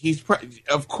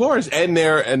 Of course. And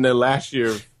they're in the last year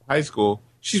of high school.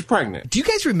 She's pregnant. Do you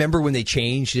guys remember when they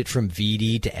changed it from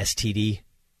VD to STD?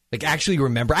 Like, I actually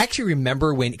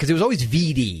remember when, because it was always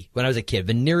VD when I was a kid,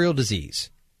 venereal disease.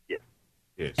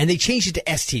 Yes. And they changed it to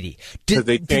STD. Because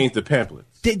they changed the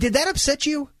pamphlets. Did that upset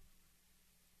you?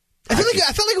 I felt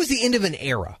like it was the end of an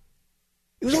era.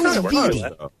 It was always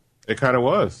VD. It kind of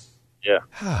was. Yeah.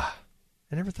 I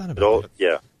never thought about it.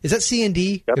 Yeah. Is that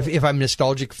C&D? Yep. If I'm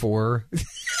nostalgic for...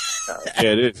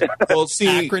 Yeah, it is. Well, see,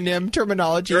 acronym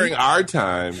terminology. During our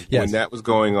time, when that was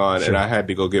going on, and I had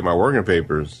to go get my working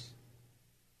papers,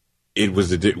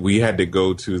 we had to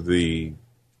go to the.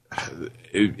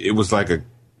 It was like a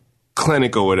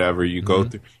clinic or whatever. You go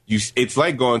through. It's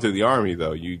like going to the army,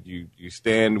 though. You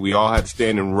stand. We all had to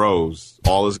stand in rows,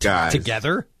 all as guys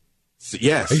together. So,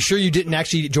 yes. Are you sure you didn't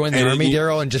actually join the army,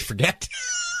 Daryl, and just forget?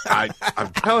 I'm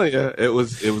telling you, it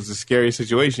was a scary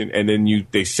situation. And then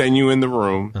they send you in the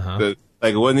room. It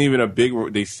wasn't even a big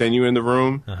room. They send you in the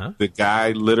room. The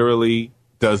guy literally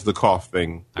does the cough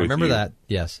thing. I remember that.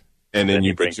 Yes. And then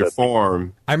you get your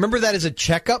form. I remember that as a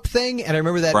checkup thing, and I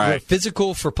remember that for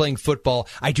physical for playing football.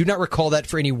 I do not recall that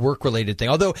for any work-related thing.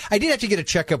 Although I did have to get a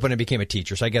checkup when I became a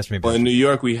teacher, so I guess maybe. Well, in New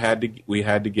York, we had to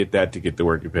get that to get the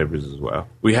working papers as well.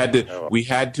 We had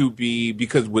to be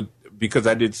because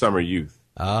I did summer youth.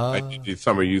 Oh. I did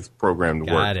summer youth program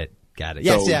to work. Got it.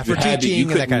 Yes, so for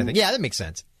teaching and that kind of thing. Yeah, that makes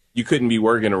sense. You couldn't be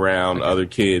working around other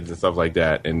kids and stuff like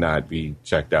that and not be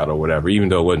checked out or whatever, even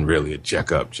though it wasn't really a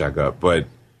checkup. But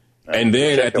and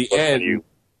then at the end,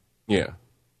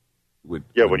 when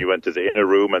you went to the inner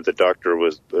room and the doctor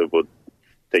would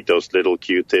take those little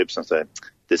Q-tips and say,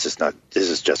 "This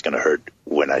is just going to hurt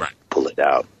when I pull it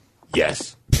out."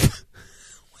 Yes.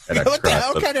 What the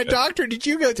hell kind of doctor did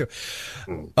you go to?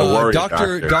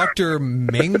 Dr.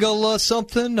 Mengele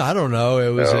something? I don't know. It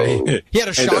was he had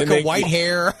a shock of white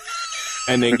hair.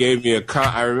 And they gave me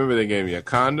I remember they gave me a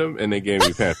condom and they gave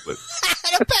me pamphlets.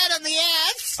 a pat on the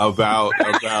ass. About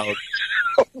pat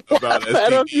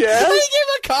on the ass. They gave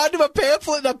a condom, a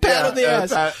pamphlet, and a pat on the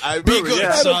ass. Be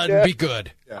good, son. Be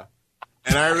good. Yeah.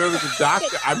 And I remember the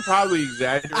doctor. I'm probably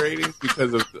exaggerating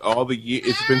because of all the years.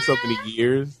 It's been so many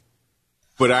years.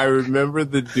 But I remember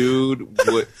the dude.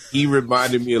 He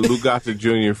reminded me of Lou Gossett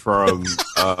Jr. from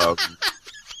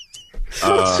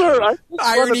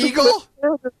Iron Eagle.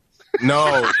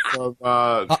 No, from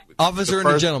Officer and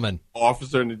the Gentleman.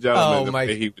 Officer and the Gentleman. The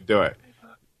way he would do it.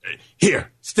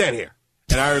 Here, stand here.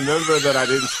 And I remember that I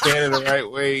didn't stand in the right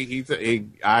way.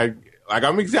 I know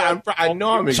I'm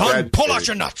exaggerating. Son, pull out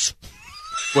your nuts.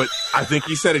 But I think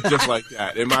he said it just like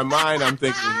that. In my mind, I'm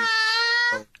thinking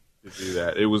to do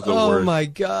that. It was the worst. Oh my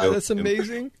God, that's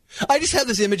amazing. I just have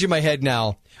this image in my head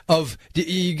now of,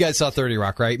 you guys saw 30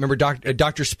 Rock, right? Remember Dr.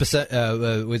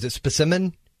 Was it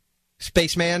Specimen?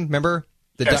 Spaceman, remember?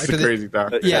 That's the crazy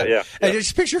doctor. Yeah. And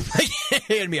just picture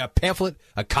handing me a pamphlet,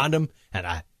 a condom, and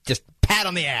a just pat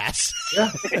on the ass.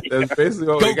 Yeah, that's basically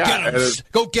what we got.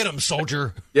 Go get him,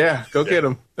 soldier. Yeah, go get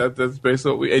him. That's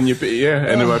basically what we, and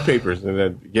then my papers, and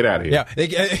then get out of here.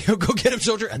 Yeah, go get him,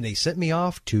 soldier. And they sent me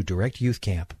off to direct youth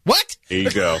camp. What? There you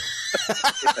go.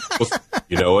 Well,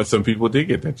 you know what? Some people did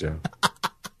get that job.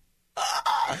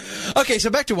 Okay, so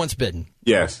back to Once Bitten.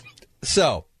 Yes.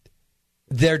 So,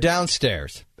 they're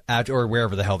downstairs. Or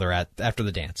wherever the hell they're at after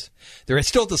the dance. They're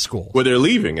still at the school. Well, they're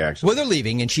leaving, actually. Well, they're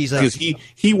leaving, and she's like... Because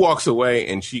he walks away,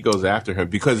 and she goes after him.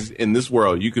 Because in this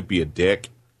world, you could be a dick,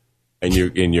 and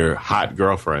your hot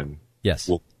girlfriend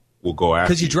will go after you.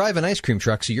 Because you drive an ice cream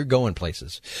truck, so you're going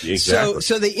places. Exactly.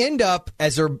 So they end up,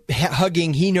 as they're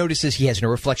hugging, he notices he has no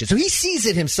reflection. So he sees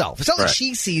it himself. It's not like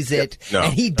she sees it,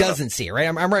 and he doesn't see it, right?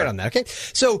 I'm right on that, okay?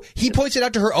 So he points it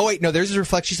out to her. Oh, wait, no, there's his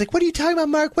reflection. She's like, what are you talking about,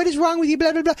 Mark? What is wrong with you?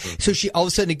 Blah, blah, blah. So she, all of a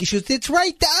sudden, she goes, it's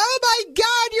right there. Oh, my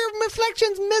God, your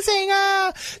reflection's missing.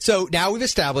 So now we've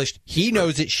established he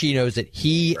knows it, she knows it.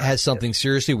 He has something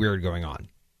seriously weird going on.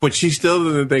 But she still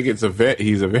doesn't think he's a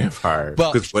vampire.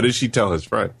 Well, because what does she tell his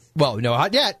friends? Well, no,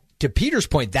 not yet. To Peter's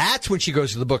point, that's when she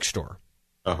goes to the bookstore.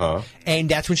 Uh-huh. And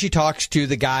that's when she talks to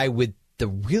the guy with the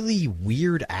really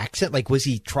weird accent. Like, was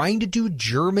he trying to do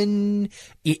German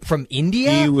from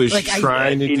India? He was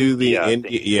trying to do the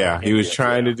India. He was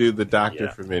trying to do the doctor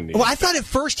from India. Well, I thought at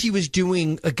first he was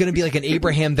doing going to be like an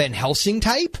Abraham Van Helsing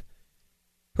type,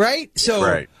 right? So,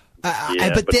 right.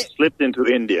 But slipped into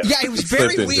India. Yeah, it was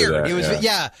very weird. It was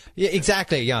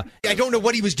exactly. Yeah, I don't know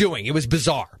what he was doing. It was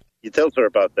bizarre. He tells her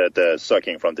about that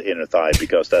sucking from the inner thigh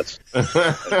because that's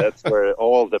where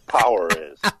all the power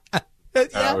is.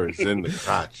 Power is in the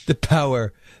crotch. The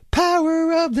power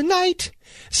of the night.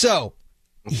 So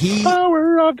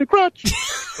power of the crotch.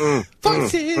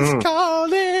 Voices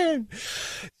calling.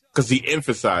 Because he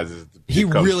emphasizes he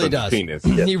really does. The penis.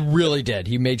 He really did.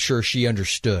 He made sure she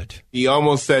understood. He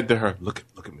almost said to her, "Look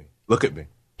at me. Look at me."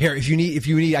 Here, if you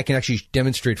need, I can actually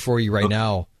demonstrate for you right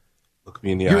now. Look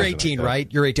me in the eyes. You're 18,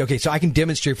 right? You're 18. Okay, so I can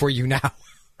demonstrate for you now.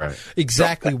 Right.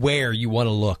 Exactly where you want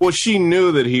to look. Well, she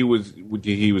knew that he was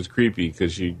creepy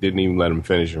because she didn't even let him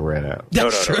finish and ran out.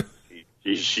 That's true.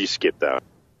 She skipped out.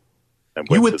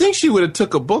 You would think she would have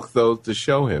took a book, though, to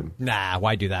show him. Nah,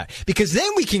 why do that? Because then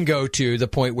we can go to the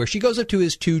point where she goes up to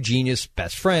his two genius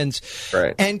best friends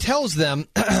and tells them...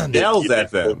 yells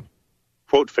at them.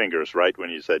 Quote fingers, right, when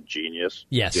you said genius?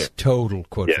 Yes, total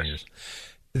quote fingers.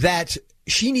 That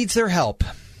she needs their help.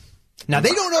 Now,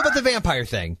 they don't know about the vampire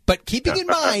thing, but keeping in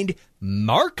mind,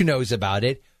 Mark knows about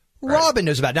it, Robin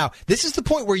knows about it. Now, this is the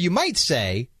point where you might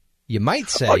say...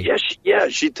 Oh,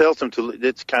 she tells him to.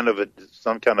 It's kind of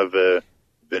some kind of a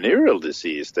venereal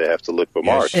disease. They have to look for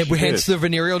Mark. And hence the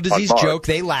venereal disease joke.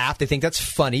 They laugh. They think that's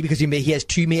funny because he may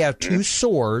have two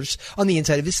sores on the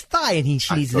inside of his thigh, and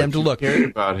she needs them to look. Care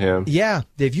about him. Yeah,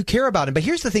 if you care about him. But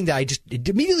here's the thing that it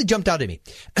immediately jumped out at me.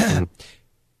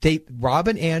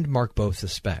 Robin and Mark both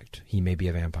suspect he may be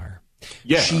a vampire.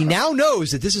 Yeah. She now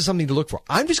knows that this is something to look for.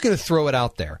 I'm just going to throw it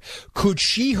out there. Could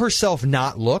she herself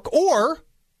not look, or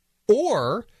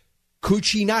could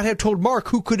she not have told Mark,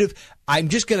 who could have, I'm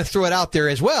just going to throw it out there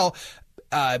as well,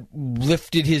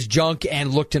 lifted his junk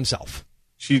and looked himself?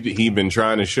 He'd been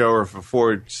trying to show her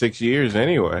for 4-6 years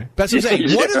anyway. That's what I'm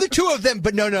saying. One of the two of them,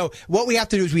 but no. What we have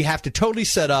to do is we have to totally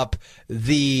set up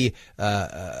the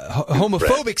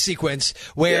homophobic sequence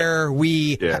where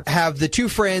we have the two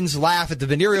friends laugh at the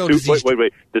venereal disease.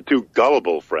 Wait. The two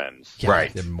gullible friends. Yeah,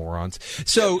 right. They're morons.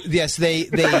 So, yes, they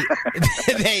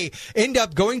they end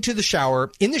up going to the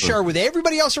shower, in the shower with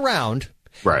everybody else around.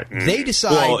 Right. They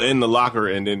decide. Well, in the locker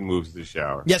and then moves to the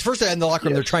shower. Yes, first in the locker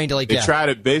room, they're trying to They try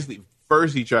to basically...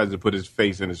 first he tries to put his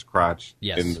face in his crotch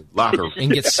in the locker room.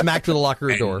 And gets smacked with a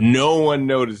locker door. No one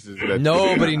notices that.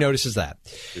 Nobody notices that.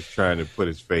 He's trying to put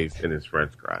his face in his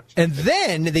friend's crotch. And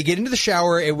then they get into the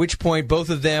shower, at which point both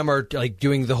of them are like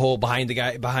doing the whole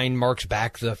behind Mark's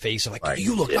back, the face of like,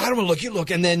 you look, I don't want to look, you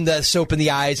look. And then the soap in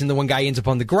the eyes, and the one guy ends up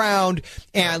on the ground.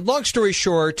 And long story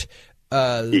short,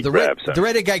 the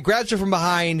redhead guy grabs her from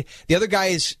behind. The other guy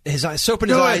has soap in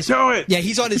his eyes. Do it. Yeah,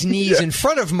 he's on his knees in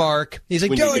front of Mark. He's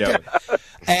like, do it.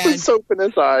 And soap in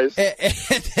his eyes.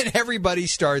 And then everybody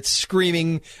starts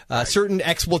screaming certain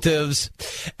expletives,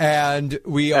 and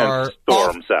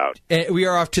storms out. We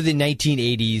are off to the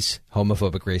 1980s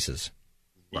homophobic races.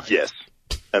 Right. Yes.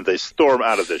 And they storm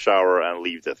out of the shower and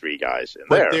leave the three guys in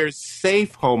there. But they're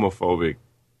safe homophobic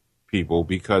people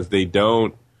because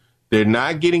they're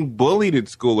not getting bullied at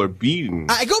school or beaten.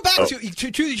 I go back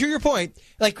to your point.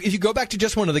 Like, if you go back to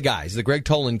just one of the guys, the Greg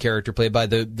Tolan character played by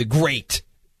the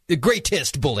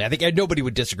greatest bully. I think nobody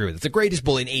would disagree with it. The greatest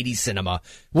bully in 80s cinema,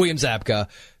 William Zabka.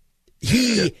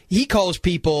 He calls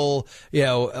people,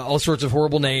 all sorts of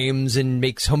horrible names and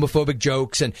makes homophobic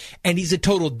jokes, and he's a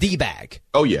total D-bag.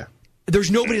 Oh, yeah.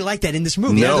 There's nobody like that in this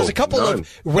movie. There's a couple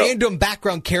of random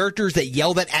background characters that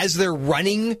yell that as they're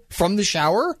running from the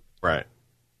shower. Right.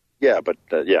 Yeah, but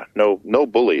no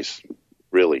bullies,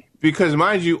 really. Because,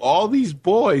 mind you, all these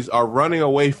boys are running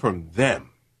away from them.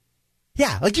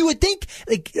 Yeah, like you would think,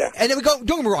 and then don't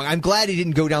get me wrong, I'm glad he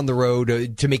didn't go down the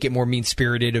road to make it more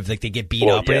mean-spirited of, like, they get beat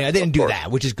up. I didn't do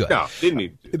that, which is good. No, didn't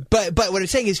need to. But what I'm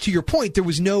saying is, to your point, there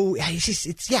was no,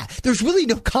 there's really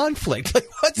no conflict. Like,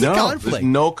 what's the conflict? There's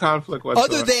no conflict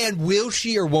whatsoever. Other than, will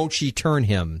she or won't she turn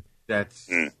him? That's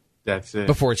it.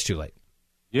 Before it's too late.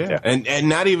 Yeah. And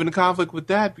not even a conflict with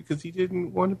that, because he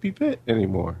didn't want to be bit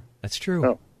anymore. That's true.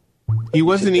 No. He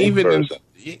wasn't even.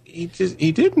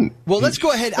 He didn't. Well, let's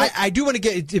go ahead. I do want to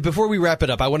get, before we wrap it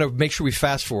up, I want to make sure we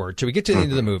fast forward till we get to the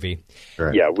end of the movie.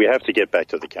 Right. Yeah, we have to get back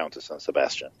to the Countess and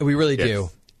Sebastian. We really do.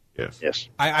 Yes.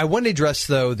 I want to address,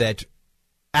 though, that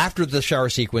after the shower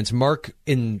sequence, Mark,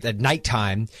 at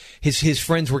nighttime, his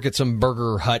friends work at some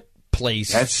Burger Hut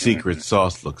place. That secret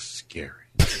sauce looks scary.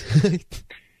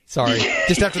 Sorry.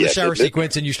 Just after the shower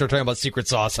sequence and you start talking about secret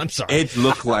sauce. I'm sorry. It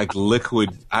looked like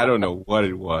liquid. I don't know what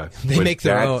it was. They make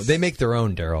their own. They make their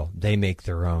own, Daryl. They make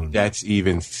their own. That's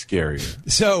even scarier.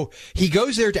 So he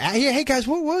goes there to, hey guys,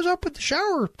 what was up with the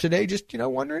shower today? Just,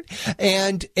 wondering.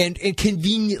 And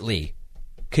conveniently,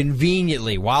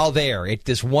 while there at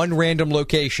this one random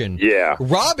location,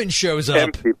 Robin shows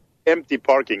up. Empty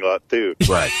parking lot, too.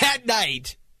 Right. At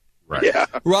night. Right. Yeah.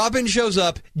 Robin shows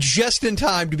up just in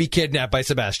time to be kidnapped by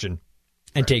Sebastian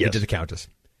and taken to the Countess.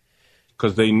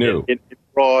 Because they knew. In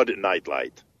broad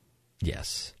nightlight.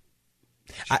 Yes.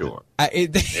 Sure.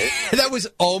 That was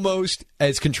almost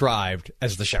as contrived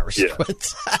as the shower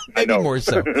sequence. Maybe more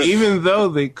so. Even though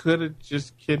they could have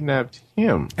just kidnapped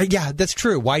him. Yeah, that's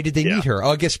true. Why did they need her?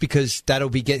 Oh, I guess because that'll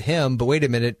get him. But wait a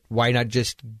minute. Why not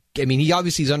just... I mean, he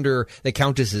obviously is under the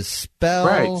Countess's spell.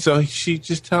 Right. So she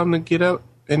just tell him to get up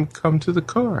and come to the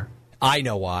car. I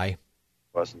know why.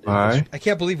 Why? I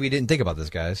can't believe we didn't think about this,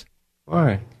 guys.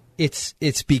 Why? It's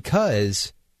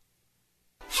because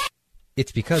of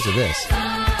this.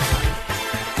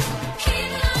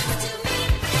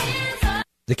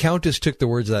 The Countess took the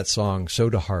words of that song so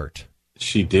to heart.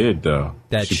 She did, though.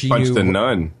 That she punched a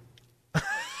nun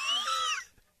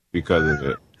because of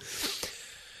it.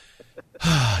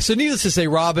 So needless to say,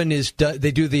 Robin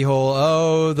they do the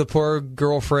whole, the poor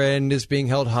girlfriend is being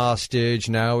held hostage.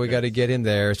 Now we got to get him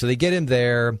there. So they get him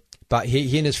there. But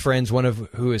he and his friends, one of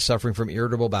who is suffering from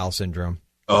irritable bowel syndrome.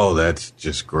 Oh, that's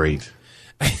just great.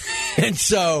 And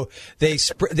so they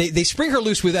spring her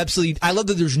loose with absolutely. I love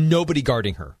that there's nobody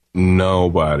guarding her.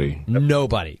 Nobody.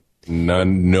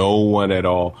 None. No one at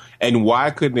all. And why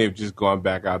couldn't they have just gone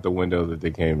back out the window that they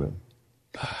came in?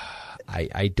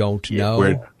 I don't know.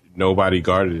 Where nobody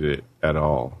guarded it at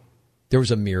all. There was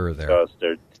a mirror there. Because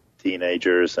they're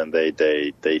teenagers and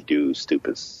they do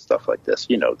stupid stuff like this.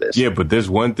 You know this. Yeah, but there's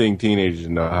one thing teenagers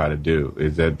know how to do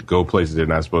is that go places they're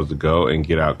not supposed to go and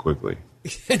get out quickly.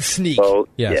 And sneak. Well,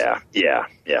 yes. Yeah.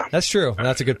 That's true.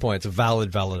 That's a good point. It's a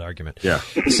valid argument. Yeah.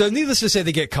 So needless to say,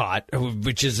 they get caught,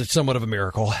 which is somewhat of a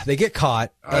miracle. They get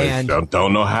caught. I don't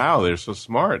know how. They're so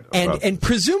smart. And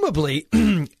presumably,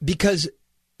 because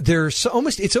it's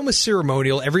almost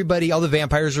ceremonial. Everybody, all the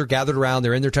vampires are gathered around.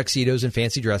 They're in their tuxedos and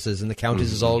fancy dresses, and the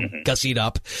Countess is all gussied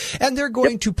up. And they're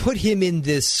going to put him in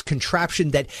this contraption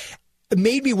that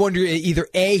made me wonder either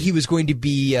A, he was going to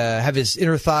be have his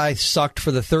inner thigh sucked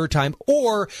for the third time,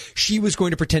 or she was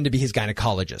going to pretend to be his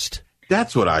gynecologist.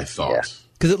 That's what I thought.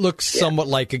 Because it looks somewhat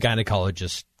like a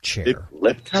gynecologist chair.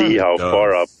 Let's see how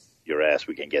far up your ass,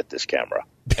 we can get this camera.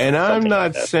 And I'm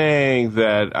not like saying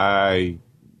that I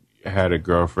had a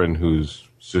girlfriend whose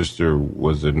sister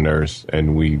was a nurse,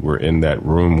 and we were in that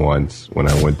room once when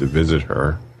I went to visit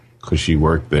her because she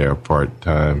worked there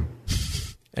part-time.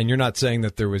 And you're not saying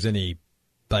that there was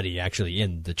anybody actually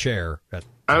in the chair?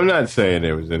 I'm not saying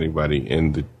there was anybody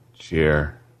in the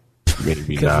chair.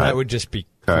 Maybe not. That would just be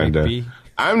kinda creepy.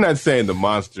 I'm not saying the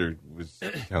monster was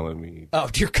telling me. Oh,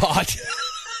 dear God.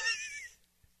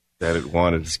 That it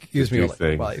wanted Excuse me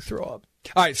while I throw up.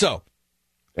 All right, so.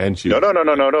 And she. No.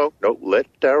 Let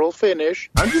Daryl finish.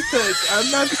 I'm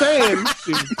not saying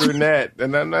she's brunette,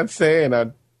 and I'm not saying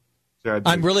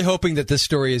I'm really hoping that this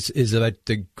story is about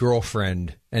the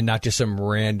girlfriend and not just some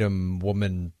random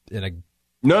woman in a.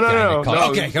 No.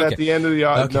 Okay. At the end of the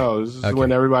no, this is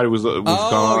when everybody was gone.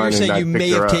 Oh, you're saying you may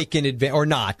have taken advantage or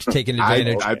not taken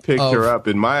advantage. I picked her up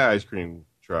in my ice cream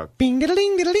truck. Bing, diddle,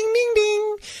 ding, diddle, ding, ding,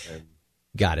 ding.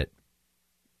 Got it.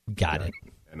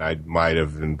 And I might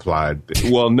have implied.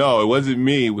 Well, no, it wasn't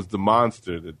me. It was the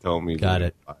monster that told me. Got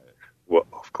it. Well,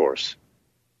 of course.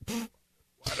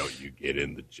 Why don't you get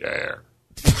in the chair?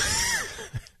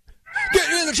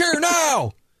 Get in the chair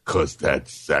now! Because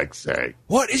that's sexy.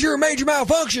 What is your major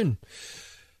malfunction?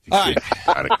 All right.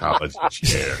 Out of college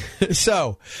chair.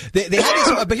 So, they had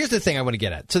this, but here's the thing I want to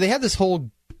get at. So they had this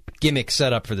whole gimmick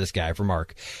set up for this guy, for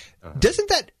Mark. Doesn't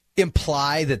that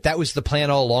imply that was the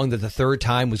plan all along, that the third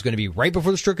time was going to be right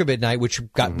before the stroke of midnight, which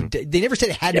they never said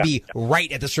it had to be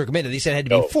right at the stroke of midnight. They said it had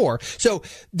to be before. So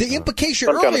the implication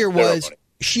earlier was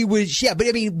she was, but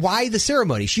I mean, why the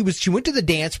ceremony? She went to the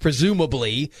dance,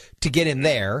 presumably, to get in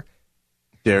there.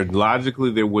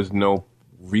 Logically, there was no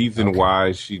reason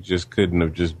why she just couldn't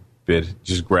have just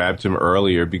grabbed him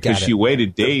earlier, because she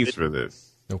waited days for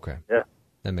this. Okay. Yeah.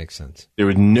 That makes sense. There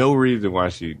was no reason why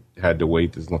she had to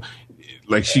wait this long.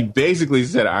 Like, she basically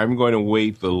said, I'm going to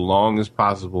wait the longest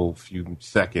possible few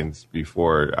seconds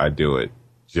before I do it,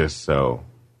 just so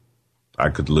I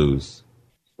could lose.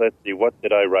 Let's see, what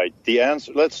did I write? The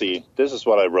answer, let's see, this is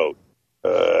what I wrote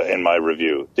in my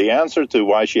review. The answer to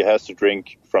why she has to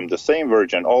drink from the same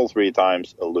virgin all 3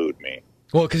 times elude me.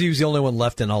 Well, because he was the only one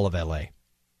left in all of L.A.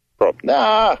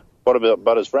 Nah, what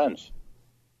about his friends?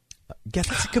 Yeah,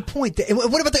 that's a good point.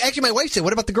 What about actually, my wife said,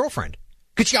 what about the girlfriend?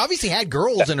 Because she obviously had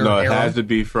girls in her No, it era. has to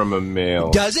be from a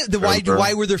male. Does it?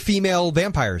 Why were there female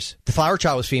vampires? The Flower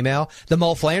Child was female. The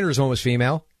Mull Flanders one was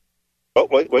female. Oh,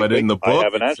 wait. But in the book, I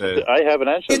have an answer to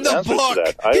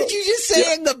that. Did you just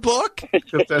say in the book?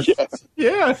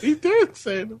 Yeah, he did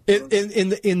say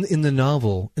in the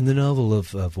novel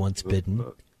of Once Bitten.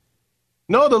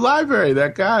 No, the library.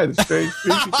 That guy, the strange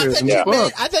creature in the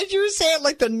book. I thought you were saying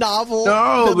like the novel.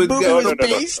 No, the movie was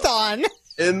based on.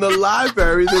 In the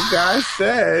library, the guy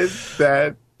said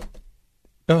that.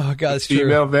 Oh God, it's true.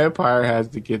 Female vampire has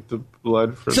to get the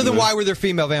blood from. So then, why were there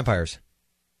female vampires?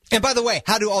 And by the way,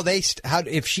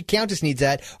 if Countess needs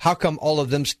that, how come all of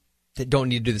them don't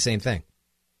need to do the same thing?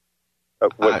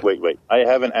 Wait. I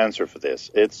have an answer for this.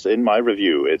 It's in my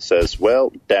review. It says,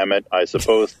 well, damn it, I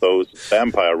suppose those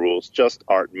vampire rules just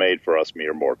aren't made for us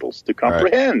mere mortals to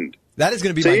comprehend. Right. That is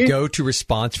going to be my go-to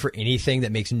response for anything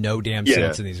that makes no damn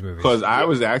sense in these movies. Because I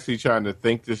was actually trying to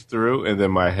think this through, and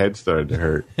then my head started to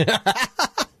hurt.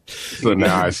 So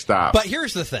now I stopped. But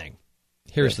here's the thing.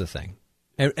 The thing.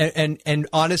 And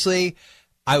honestly,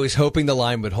 I was hoping the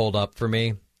line would hold up for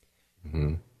me.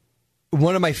 Mm-hmm.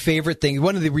 One of my favorite things,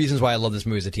 one of the reasons why I love this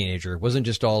movie as a teenager, wasn't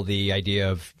just all the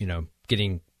idea of,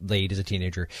 getting laid as a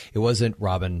teenager. It wasn't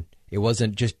Robin. It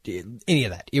wasn't just any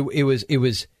of that. It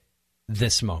was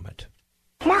this moment.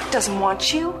 Mark doesn't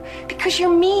want you because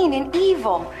you're mean and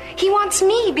evil. He wants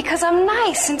me because I'm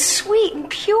nice and sweet and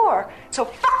pure. So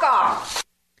fuck off.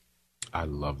 I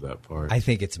love that part. I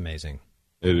think it's amazing.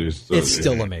 It is. It's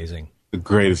still amazing. The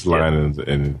greatest line in the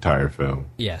entire film.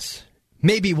 Yes.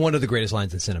 Maybe one of the greatest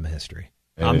lines in cinema history.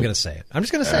 I'm going to say it. I'm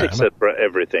just going to say it. Except for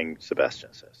everything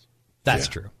Sebastian says. That's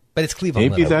true. But it's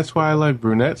Cleveland. Maybe that's why I like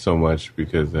brunette so much,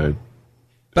 because I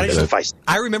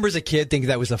remember as a kid thinking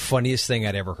that was the funniest thing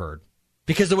I'd ever heard.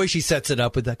 Because the way she sets it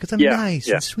up with that, because I'm nice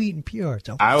and sweet and pure.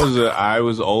 So I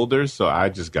was older, so I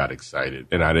just got excited,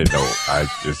 and I didn't know. I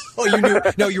just you knew?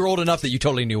 No, you were old enough that you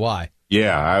totally knew why.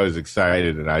 Yeah, I was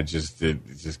excited, and I just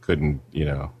couldn't,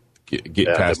 get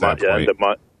past that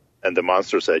point. And the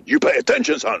monster said, "You pay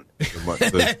attention, son."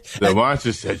 The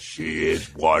monster said, "She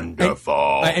is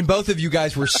wonderful." And both of you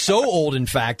guys were so old, in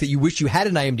fact, that you wish you had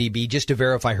an IMDb just to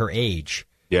verify her age.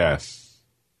 Yes,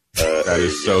 that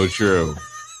is so true.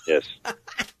 Yes.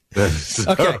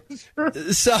 Okay.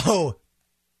 So,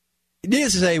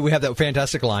 needless to say, we have that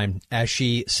fantastic line as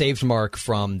she saves Mark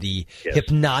from the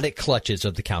hypnotic clutches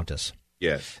of the Countess.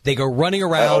 Yes. They go running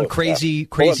around, crazy.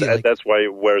 Well, that's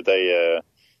where they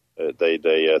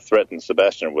threaten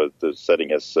Sebastian with setting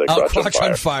his crotch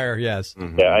on fire. Yes.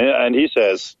 Mm-hmm. Yeah, and he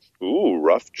says, "Ooh,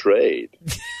 rough trade."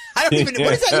 I don't even.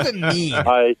 What does that even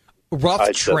mean?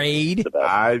 Rough trade?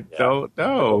 I don't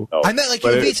know. I meant like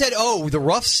if he said, "Oh, the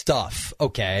rough stuff."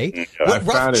 Okay, what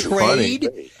rough trade?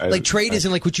 Like trade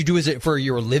isn't like what you do. Is it for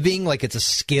your living? Like it's a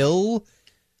skill?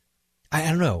 I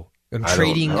don't know. I'm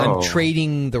trading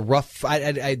the rough.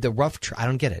 I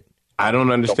don't get it. I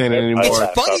don't understand it anymore.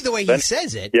 It's funny the way he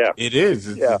says it. Yeah, it is.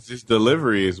 It's his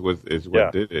delivery is what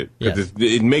did it. Because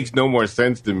it makes no more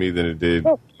sense to me than it did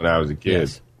when I was a kid.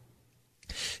 Yes.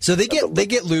 So they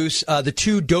get loose. The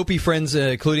two dopey friends,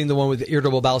 including the one with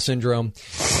irritable bowel syndrome,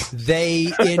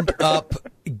 they end up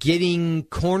getting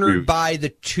cornered by the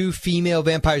two female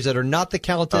vampires that are not the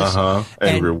Countess,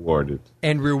 and rewarded.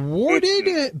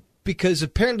 Because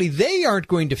apparently they aren't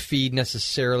going to feed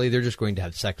necessarily; they're just going to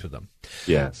have sex with them.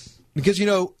 Yes, because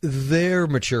they're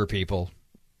mature people,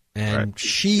 and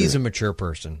she's a mature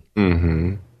person.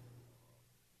 Mm-hmm.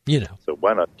 So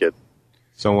why not get?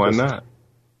 So why not?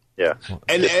 Yeah,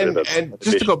 and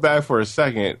just to go back for a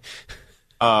second,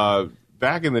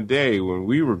 back in the day when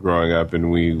we were growing up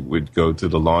and we would go to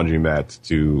the laundromats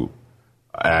to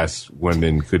ask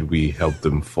women, could we help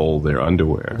them fold their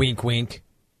underwear? Wink, wink.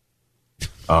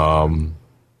 No,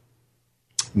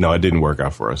 it didn't work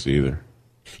out for us either.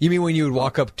 You mean when you would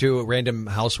walk up to a random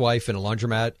housewife in a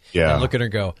laundromat and look at her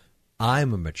and go,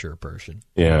 I'm a mature person.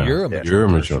 Yeah, You're a mature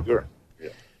person. Sure. Yeah.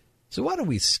 So why don't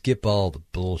we skip all the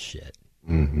bullshit?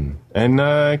 Mm-hmm.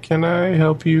 And can I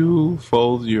help you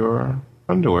fold your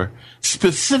underwear?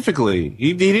 Specifically,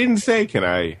 he didn't say, can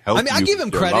I help you? I mean, I give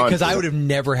him credit because I would have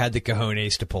never had the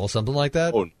cojones to pull something like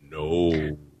that. Oh,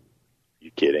 no.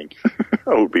 You kidding?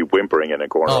 I would be whimpering in a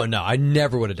corner. Oh, no, I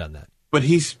never would have done that. But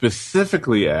he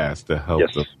specifically asked to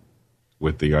help them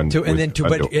with the underwear. And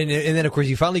then, of course,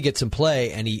 you finally get some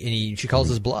play, and she calls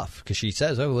his bluff because she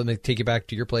says, "Oh, let me take you back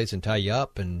to your place and tie you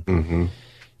up." And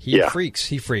he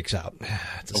freaks out.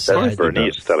 That's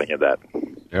Bernice telling you that.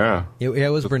 Yeah, it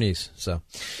was Bernice. So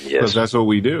because that's what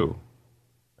we do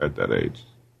at that age.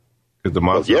 Because the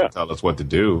monster don't tell us what to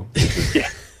do.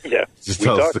 Just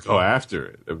tell us to go after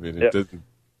it. I mean, it doesn't.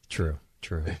 True.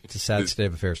 It's a sad state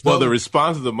of affairs. Well, the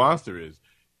response of the monster is,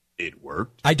 it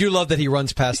worked. I do love that he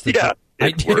runs past the...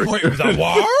 it worked. The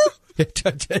what?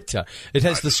 It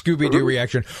has the Scooby-Doo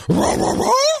reaction.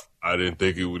 I didn't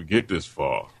think it would get this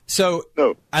far. So,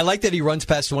 I like that he runs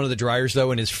past one of the dryers, though,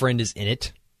 and his friend is in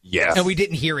it. Yes. And we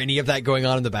didn't hear any of that going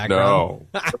on in the background.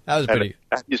 No. That was pretty...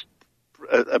 He's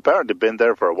apparently been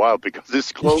there for a while because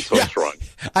his clothes are shrunk.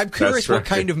 I'm curious what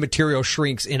kind of material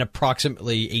shrinks in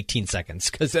approximately 18 seconds,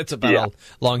 because that's about how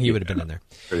long he would have been in there.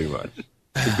 Pretty much.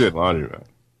 It's a good laundromat.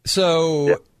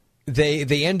 So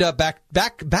they end up back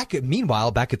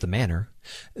meanwhile, back at the manor.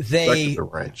 They back at the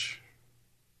ranch.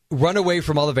 Run away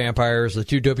from all the vampires. The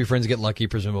two dopey friends get lucky,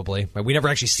 presumably. We never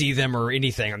actually see them or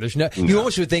anything. There's no. You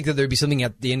almost would think that there'd be something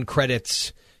at the end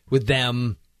credits with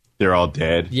them. They're all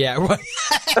dead. Yeah, right.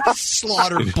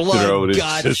 Slaughtered, blood,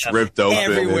 guts, just ripped open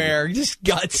everywhere, just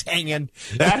guts hanging.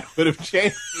 That would have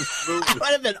changed this movie. That would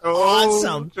have been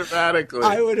awesome. Dramatically.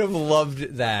 I would have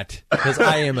loved that because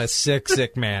I am a sick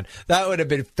man. That would have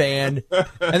been fan.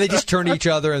 And they just turn to each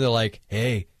other and they're like,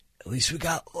 "Hey, at least we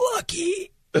got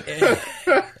lucky." And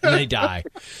they die.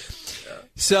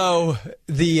 So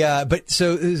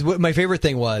what my favorite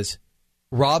thing was,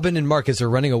 Robin and Marcus are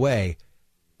running away.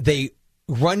 They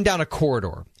run down a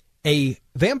corridor. A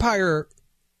vampire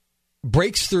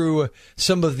breaks through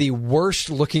some of the worst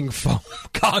looking foam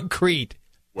concrete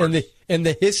in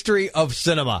the history of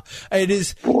cinema. It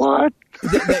is what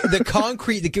the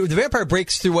concrete. The vampire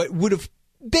breaks through what would have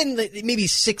been maybe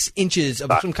 6 inches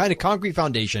of some kind of concrete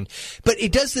foundation, but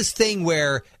it does this thing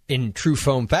where, in true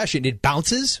foam fashion, it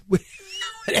bounces.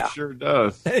 It sure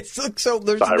does. It's so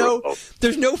there's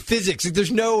no physics.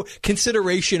 There's no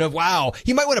consideration of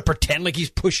he might want to pretend like he's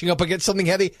pushing up against something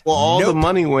heavy. Well, all the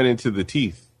money went into the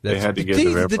teeth. They had to get the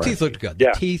vampire. The teeth looked good.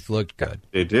 The teeth looked good.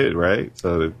 They did, right?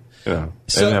 So they didn't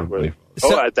have money.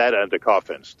 That and the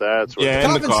coffins. That's what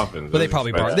and the coffins. But they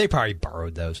probably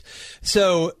borrowed those.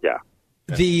 So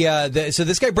so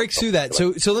this guy breaks through that.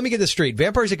 So let me get this straight.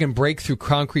 Vampires that can break through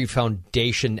concrete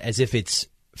foundation as if it's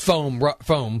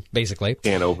foam, basically.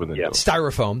 Can't open the door.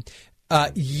 Styrofoam.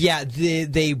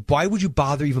 They why would you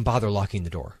even bother locking the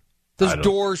door? Those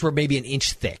doors were maybe an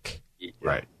inch thick.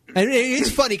 Right. And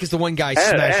it's funny because the one guy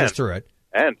smashes through it.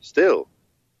 And still,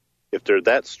 if they're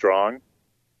that strong,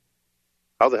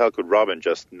 how the hell could Robin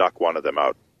just knock one of them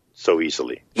out so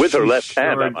easily? With her left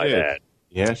hand, I might add.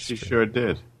 Yeah, she sure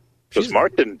did. Because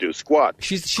Mark didn't do squat.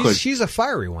 She's a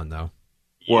fiery one, though.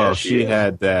 Well, Yeah, she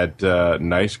had that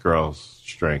nice girl's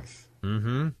strength.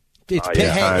 Mm-hmm. It's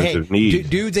times of need.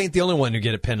 Dudes ain't the only one who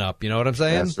get a pin up. You know what I'm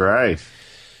saying? That's right.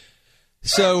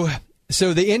 So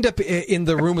they end up in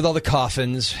the room with all the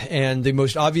coffins, and the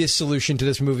most obvious solution to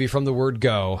this movie from the word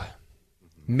go,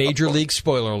 major league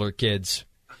spoiler alert, kids,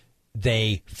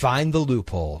 they find the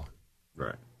loophole.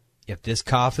 Right. If this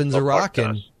coffin's a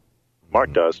rocking.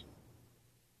 Mark does.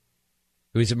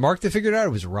 Was it Mark that figured it out,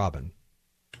 or was it Robin?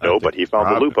 No, but he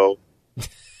found the loophole.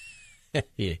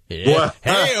 Yeah.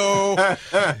 Hey-o.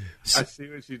 I see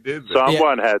what you did there.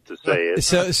 Someone had to say it.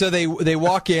 So they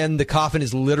walk in. The coffin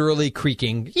is literally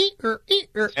creaking.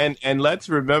 And let's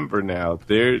remember now,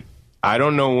 I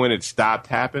don't know when it stopped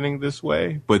happening this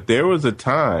way, but there was a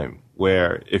time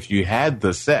where if you had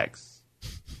the sex,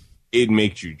 it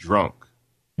made you drunk.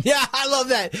 Yeah, I love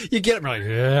that. You get it, like,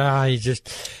 yeah, you just.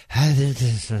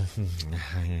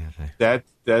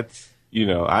 That's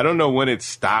I don't know when it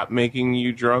stopped making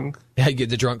you drunk. Yeah, you get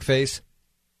the drunk face.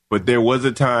 But there was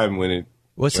a time when it.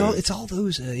 Well, it's all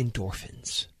those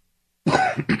endorphins.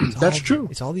 That's true.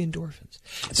 It's all the endorphins.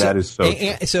 That is so.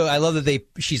 So I love that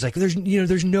she's like, there's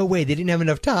no way they didn't have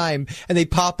enough time, and they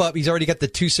pop up. He's already got the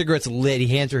 2 cigarettes lit. He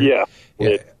hands her. Yeah.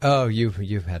 Oh,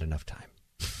 you've had enough time,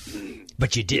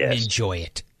 but you didn't enjoy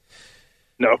it.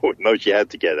 No, she had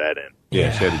to get that in.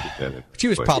 Yeah, she had to get that in.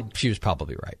 She was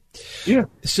probably right. Yeah.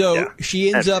 So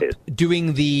she ends up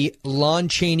doing the Lon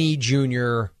Chaney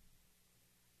Jr.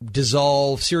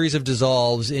 series of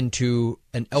dissolves into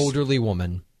an elderly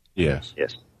woman. Yes.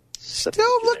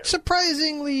 Still looked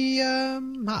surprisingly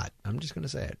hot. I'm just going to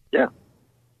say it. Yeah.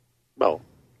 Well,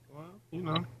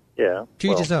 Yeah.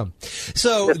 To each his own.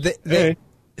 So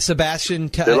Sebastian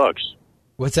Deluxe.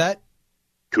 What's that?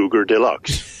 Cougar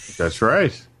Deluxe. That's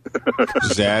right.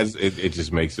 Zaz, it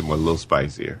just makes it a little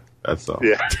spicier. That's all.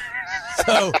 Yeah.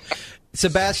 So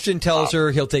Sebastian tells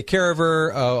her he'll take care of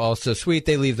her. Oh, so sweet.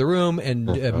 They leave the room,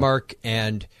 and Mark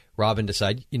and Robin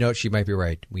decide, she might be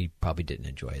right. We probably didn't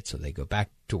enjoy it. So they go back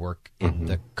to work in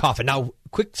the coffin. Now,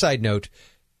 quick side note,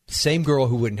 same girl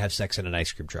who wouldn't have sex in an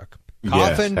ice cream truck.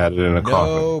 Coffin, yes, had it in a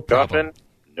no problem. Coffin,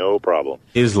 no problem.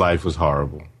 His life was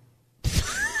horrible.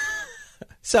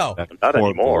 So not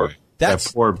anymore. Boy.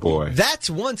 That poor boy. That's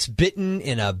Once Bitten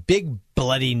in a big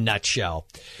bloody nutshell.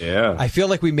 Yeah. I feel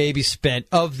like we maybe spent,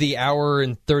 of the hour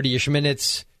and 30-ish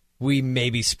minutes, we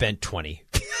maybe spent 20.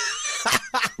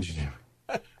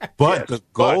 But the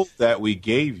gold that we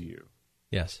gave you.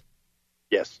 Yes.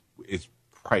 Is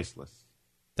priceless.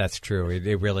 That's true.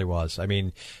 It really was. I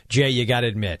mean, Jay, you got to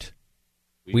admit,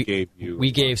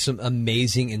 we gave some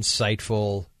amazing,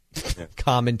 insightful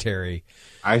commentary.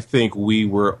 I think we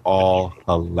were all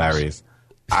hilarious.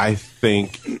 I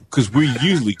think because we're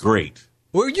usually great.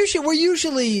 We're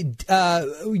usually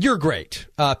you're great.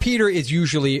 Peter is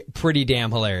usually pretty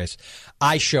damn hilarious.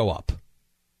 I show up.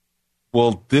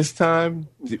 Well, this time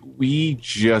we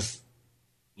just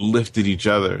lifted each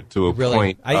other to a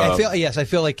point. I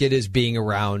feel like it is being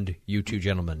around you two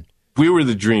gentlemen. We were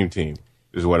the dream team,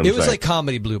 is what I'm saying. It was like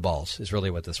comedy blue balls, is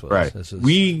really what this was. Right.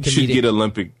 We should get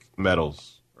Olympic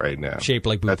medals right now. Shaped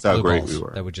like blue balls. That's how great we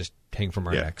were. That would just hang from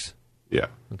our necks. Yeah.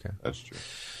 Okay. That's true.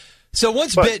 So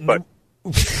Once Bitten. But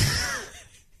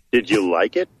did you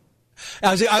like it?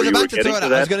 I was about to throw it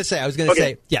out. I was going to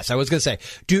say. Yes, I was going to say.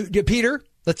 Do Peter?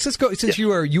 Let's just go. Since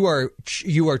you are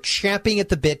chomping at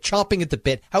the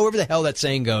bit. However the hell that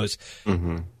saying goes.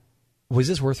 Mm-hmm. Was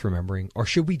this worth remembering, or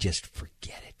should we just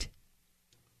forget it?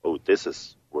 Oh, this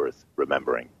is worth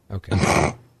remembering.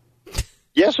 Okay.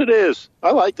 Yes, it is.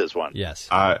 I like this one. Yes.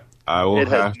 I will. It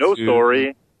has no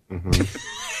story.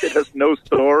 Mm-hmm. It has no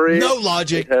story. No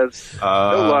logic. It has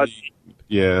no logic.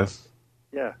 Yes.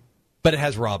 Yeah. But it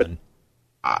has Robin.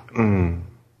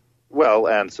 Well,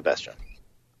 and Sebastian.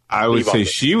 I would say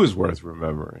she was worth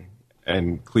remembering,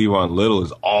 and Cleavon Little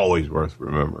is always worth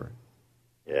remembering.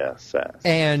 Yeah, sad.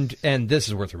 And this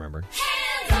is worth remembering.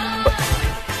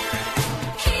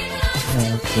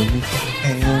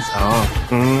 Hands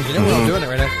off. You know what I'm doing it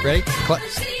right now. Ready?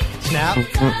 Snap.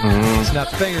 Snap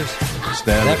the fingers.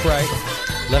 Snap. Left, right.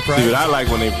 See, what I like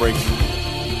when they break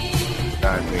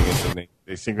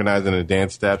they synchronize in the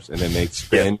dance steps and then they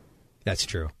spin. That's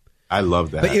true. I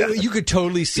love that. But you could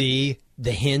totally see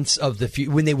the hints of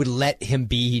when they would let him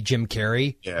be Jim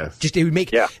Carrey. Yes. Just it would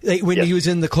make like when he was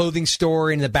in the clothing store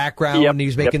in the background and he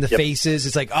was making the faces.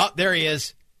 It's like, oh, there he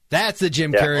is. That's the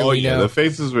Jim Carrey we know. The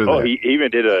faces were there. Oh, he even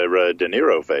did a De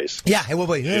Niro face. Yeah, it was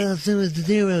De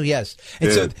Niro, yes.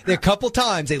 And so a couple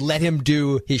times they let him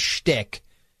do his shtick.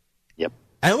 Yep.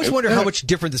 I always wonder how much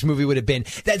different this movie would have been.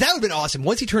 That would have been awesome.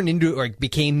 Once he turned into or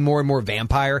became more and more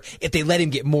vampire, if they let him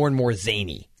get more and more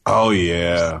zany. Oh,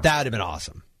 yeah. That would have been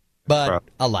awesome. But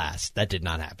alas, that did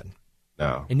not happen.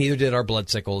 No. And neither did our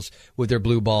Bloodsickles with their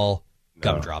blue ball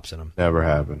gumdrops in them. Never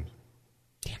happened.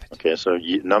 Damn it. Okay, so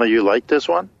none of you liked this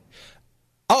one?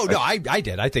 Oh, no, I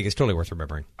did. I think it's totally worth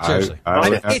remembering. Seriously.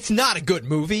 It's not a good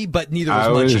movie, but neither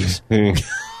was Munchies.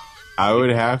 I would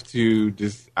have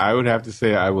to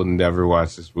say I will never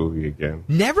watch this movie again.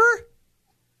 Never?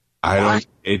 I don't.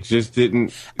 It just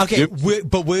didn't. Okay,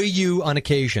 but will you, on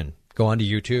occasion, go onto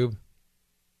YouTube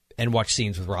and watch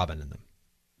scenes with Robin in them?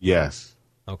 Yes.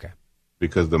 Okay.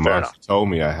 Because the monster told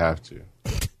me I have to.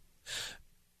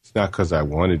 It's not because I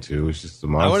wanted to. It's just the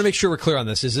monster. I want to make sure we're clear on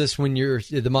this. Is this when you're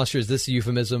the monster? Is this a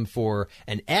euphemism for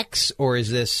an X, or is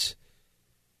this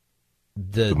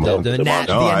the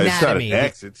anatomy? It's not an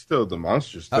X. It's still the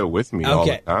monster's still with me all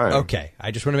the time. Okay.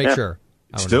 I just want to make sure.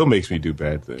 It still makes me do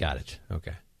bad things. Got it.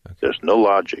 Okay. There's no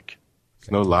logic.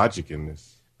 There's no logic in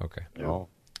this. Okay. No.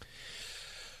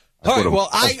 All right. Well,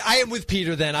 I am with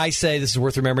Peter. Then I say this is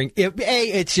worth remembering.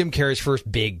 It's Jim Carrey's first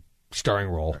big starring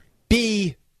role.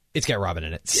 B, it's got Robin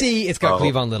in it. C, it's got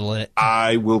Cleavon Little in it.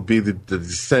 I will be the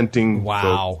dissenting.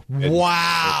 Wow.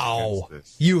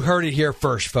 You heard it here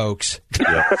first, folks.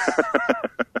 Yes.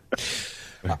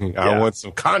 I want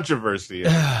some controversy.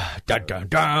 Dun, dun,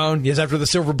 dun. Yes, after the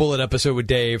Silver Bullet episode with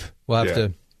Dave, we'll have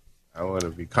to. I want to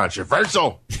be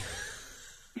controversial.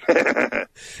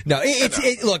 No,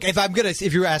 look,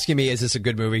 if you're asking me, is this a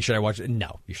good movie? Should I watch it?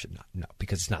 No, you should not. No,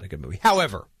 because it's not a good movie.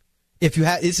 However, if you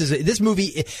have, this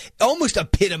movie almost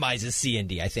epitomizes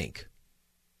C&D, I think.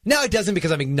 No, it doesn't,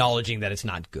 because I'm acknowledging that it's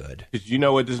not good. Did you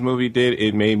know what this movie did?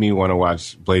 It made me want to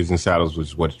watch Blazing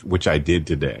Saddles, which I did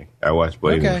today. I watched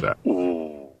Blazing Saddles.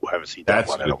 Ooh, I haven't seen that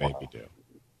one. That's what it made me do.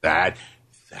 That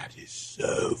is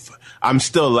so fun. I'm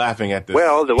still laughing at this.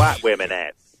 Well, the white women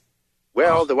ass.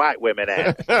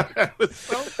 That was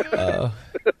so good.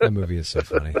 That movie is so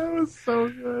funny. That was so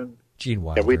good. Gene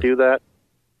Wilder. Can we do that?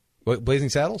 What, Blazing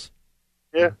Saddles?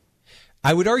 Yeah.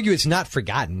 I would argue it's not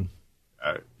forgotten.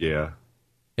 Yeah.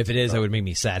 If it is, that would make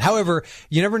me sad. However,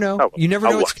 you never know. You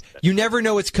never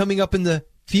know what's coming up in the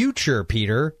future,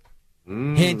 Peter.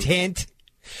 Hint, hint.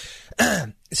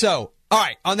 So, all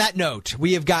right. On that note,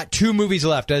 we have got 2 movies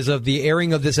left as of the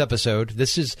airing of this episode.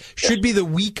 This should be the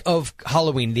week of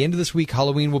Halloween. The end of this week,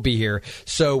 Halloween will be here.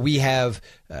 So we have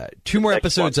 2 more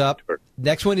episodes up.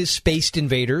 Next one is Spaced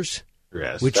Invaders.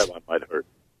 Yes, that one might hurt.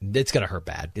 It's going to hurt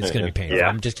bad. It's going to be painful. Yeah.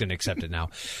 I'm just going to accept it now.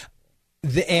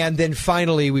 And then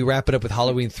finally, we wrap it up with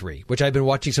Halloween 3, which I've been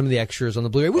watching some of the extras on the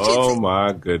Blu-ray.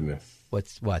 My goodness!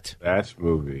 What? That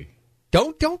movie.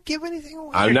 Don't give anything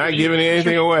away. I'm not giving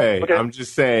anything away. Okay. I'm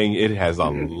just saying it has a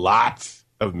lot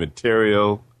of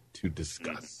material to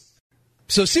discuss.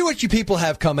 So see what you people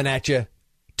have coming at you.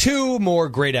 2 more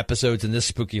great episodes in this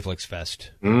Spooky Flix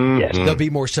Fest. Yes. There'll be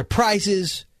more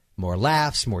surprises, more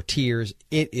laughs, more tears.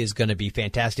 It is going to be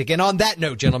fantastic. And on that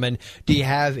note, gentlemen, do you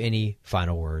have any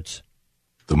final words?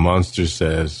 The monster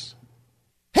says,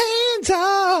 "Hands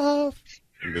off!"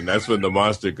 And then that's when the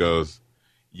monster goes,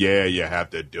 "Yeah, you have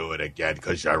to do it again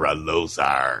because you're a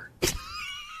loser."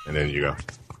 And then you go.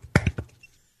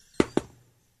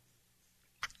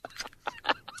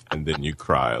 And then you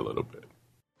cry a little bit.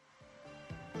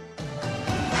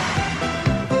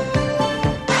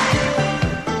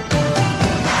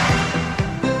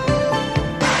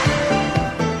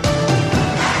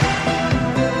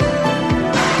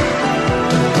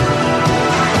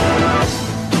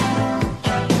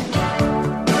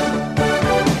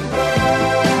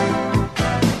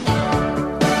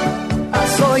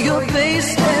 Your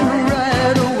face and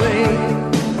right away,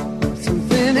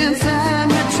 something inside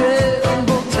me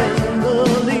trembled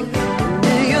tenderly.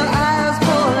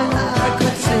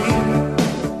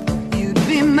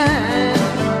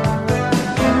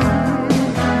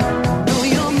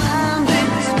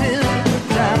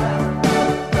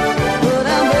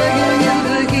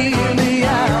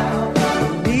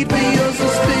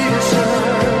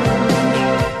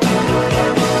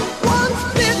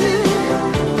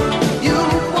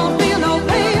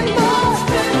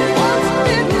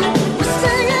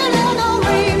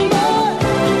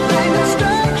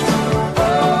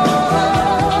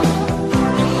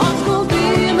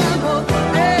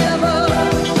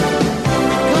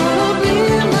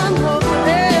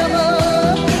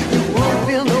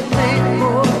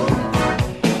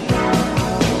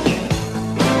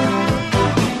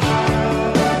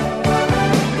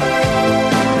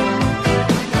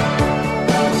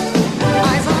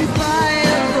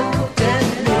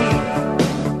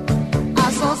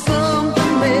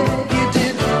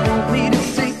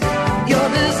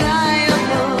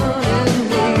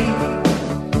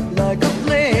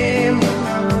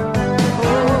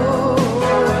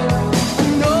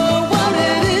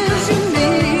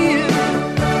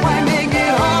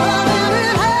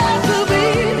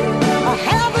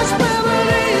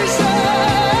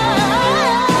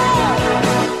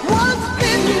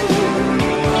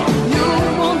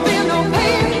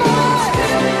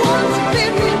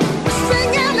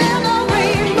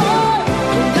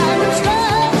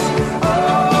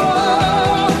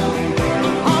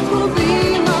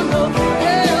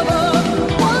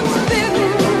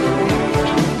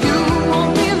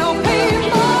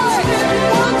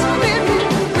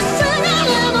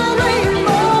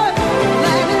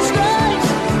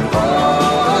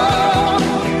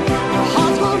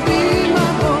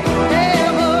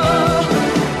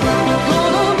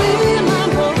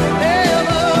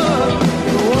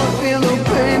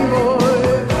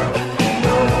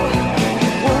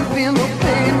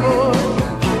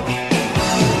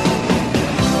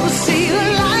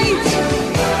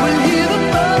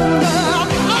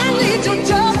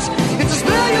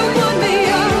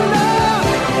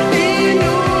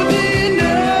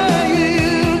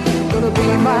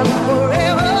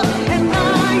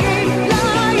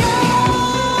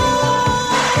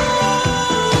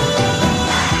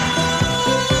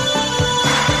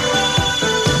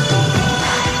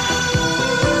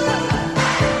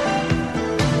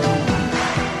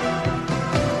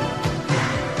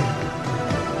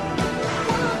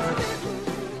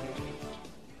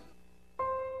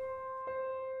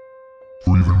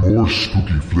 more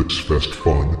Spooky Flix Fest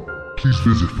fun, please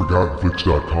visit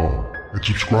ForgottenFlix.com and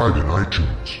subscribe in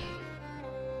iTunes.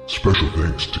 Special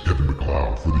thanks to Kevin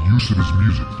MacLeod for the use of his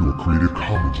music through a Creative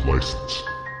Commons license.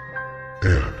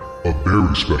 And a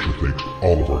very special thanks to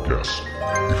all of our guests.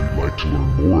 If you'd like to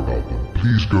learn more about them,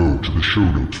 please go to the show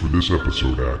notes for this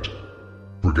episode at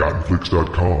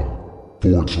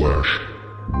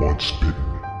ForgottenFlix.com/Once Bitten.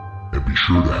 And be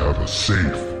sure to have a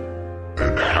safe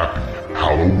and happy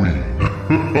Halloween.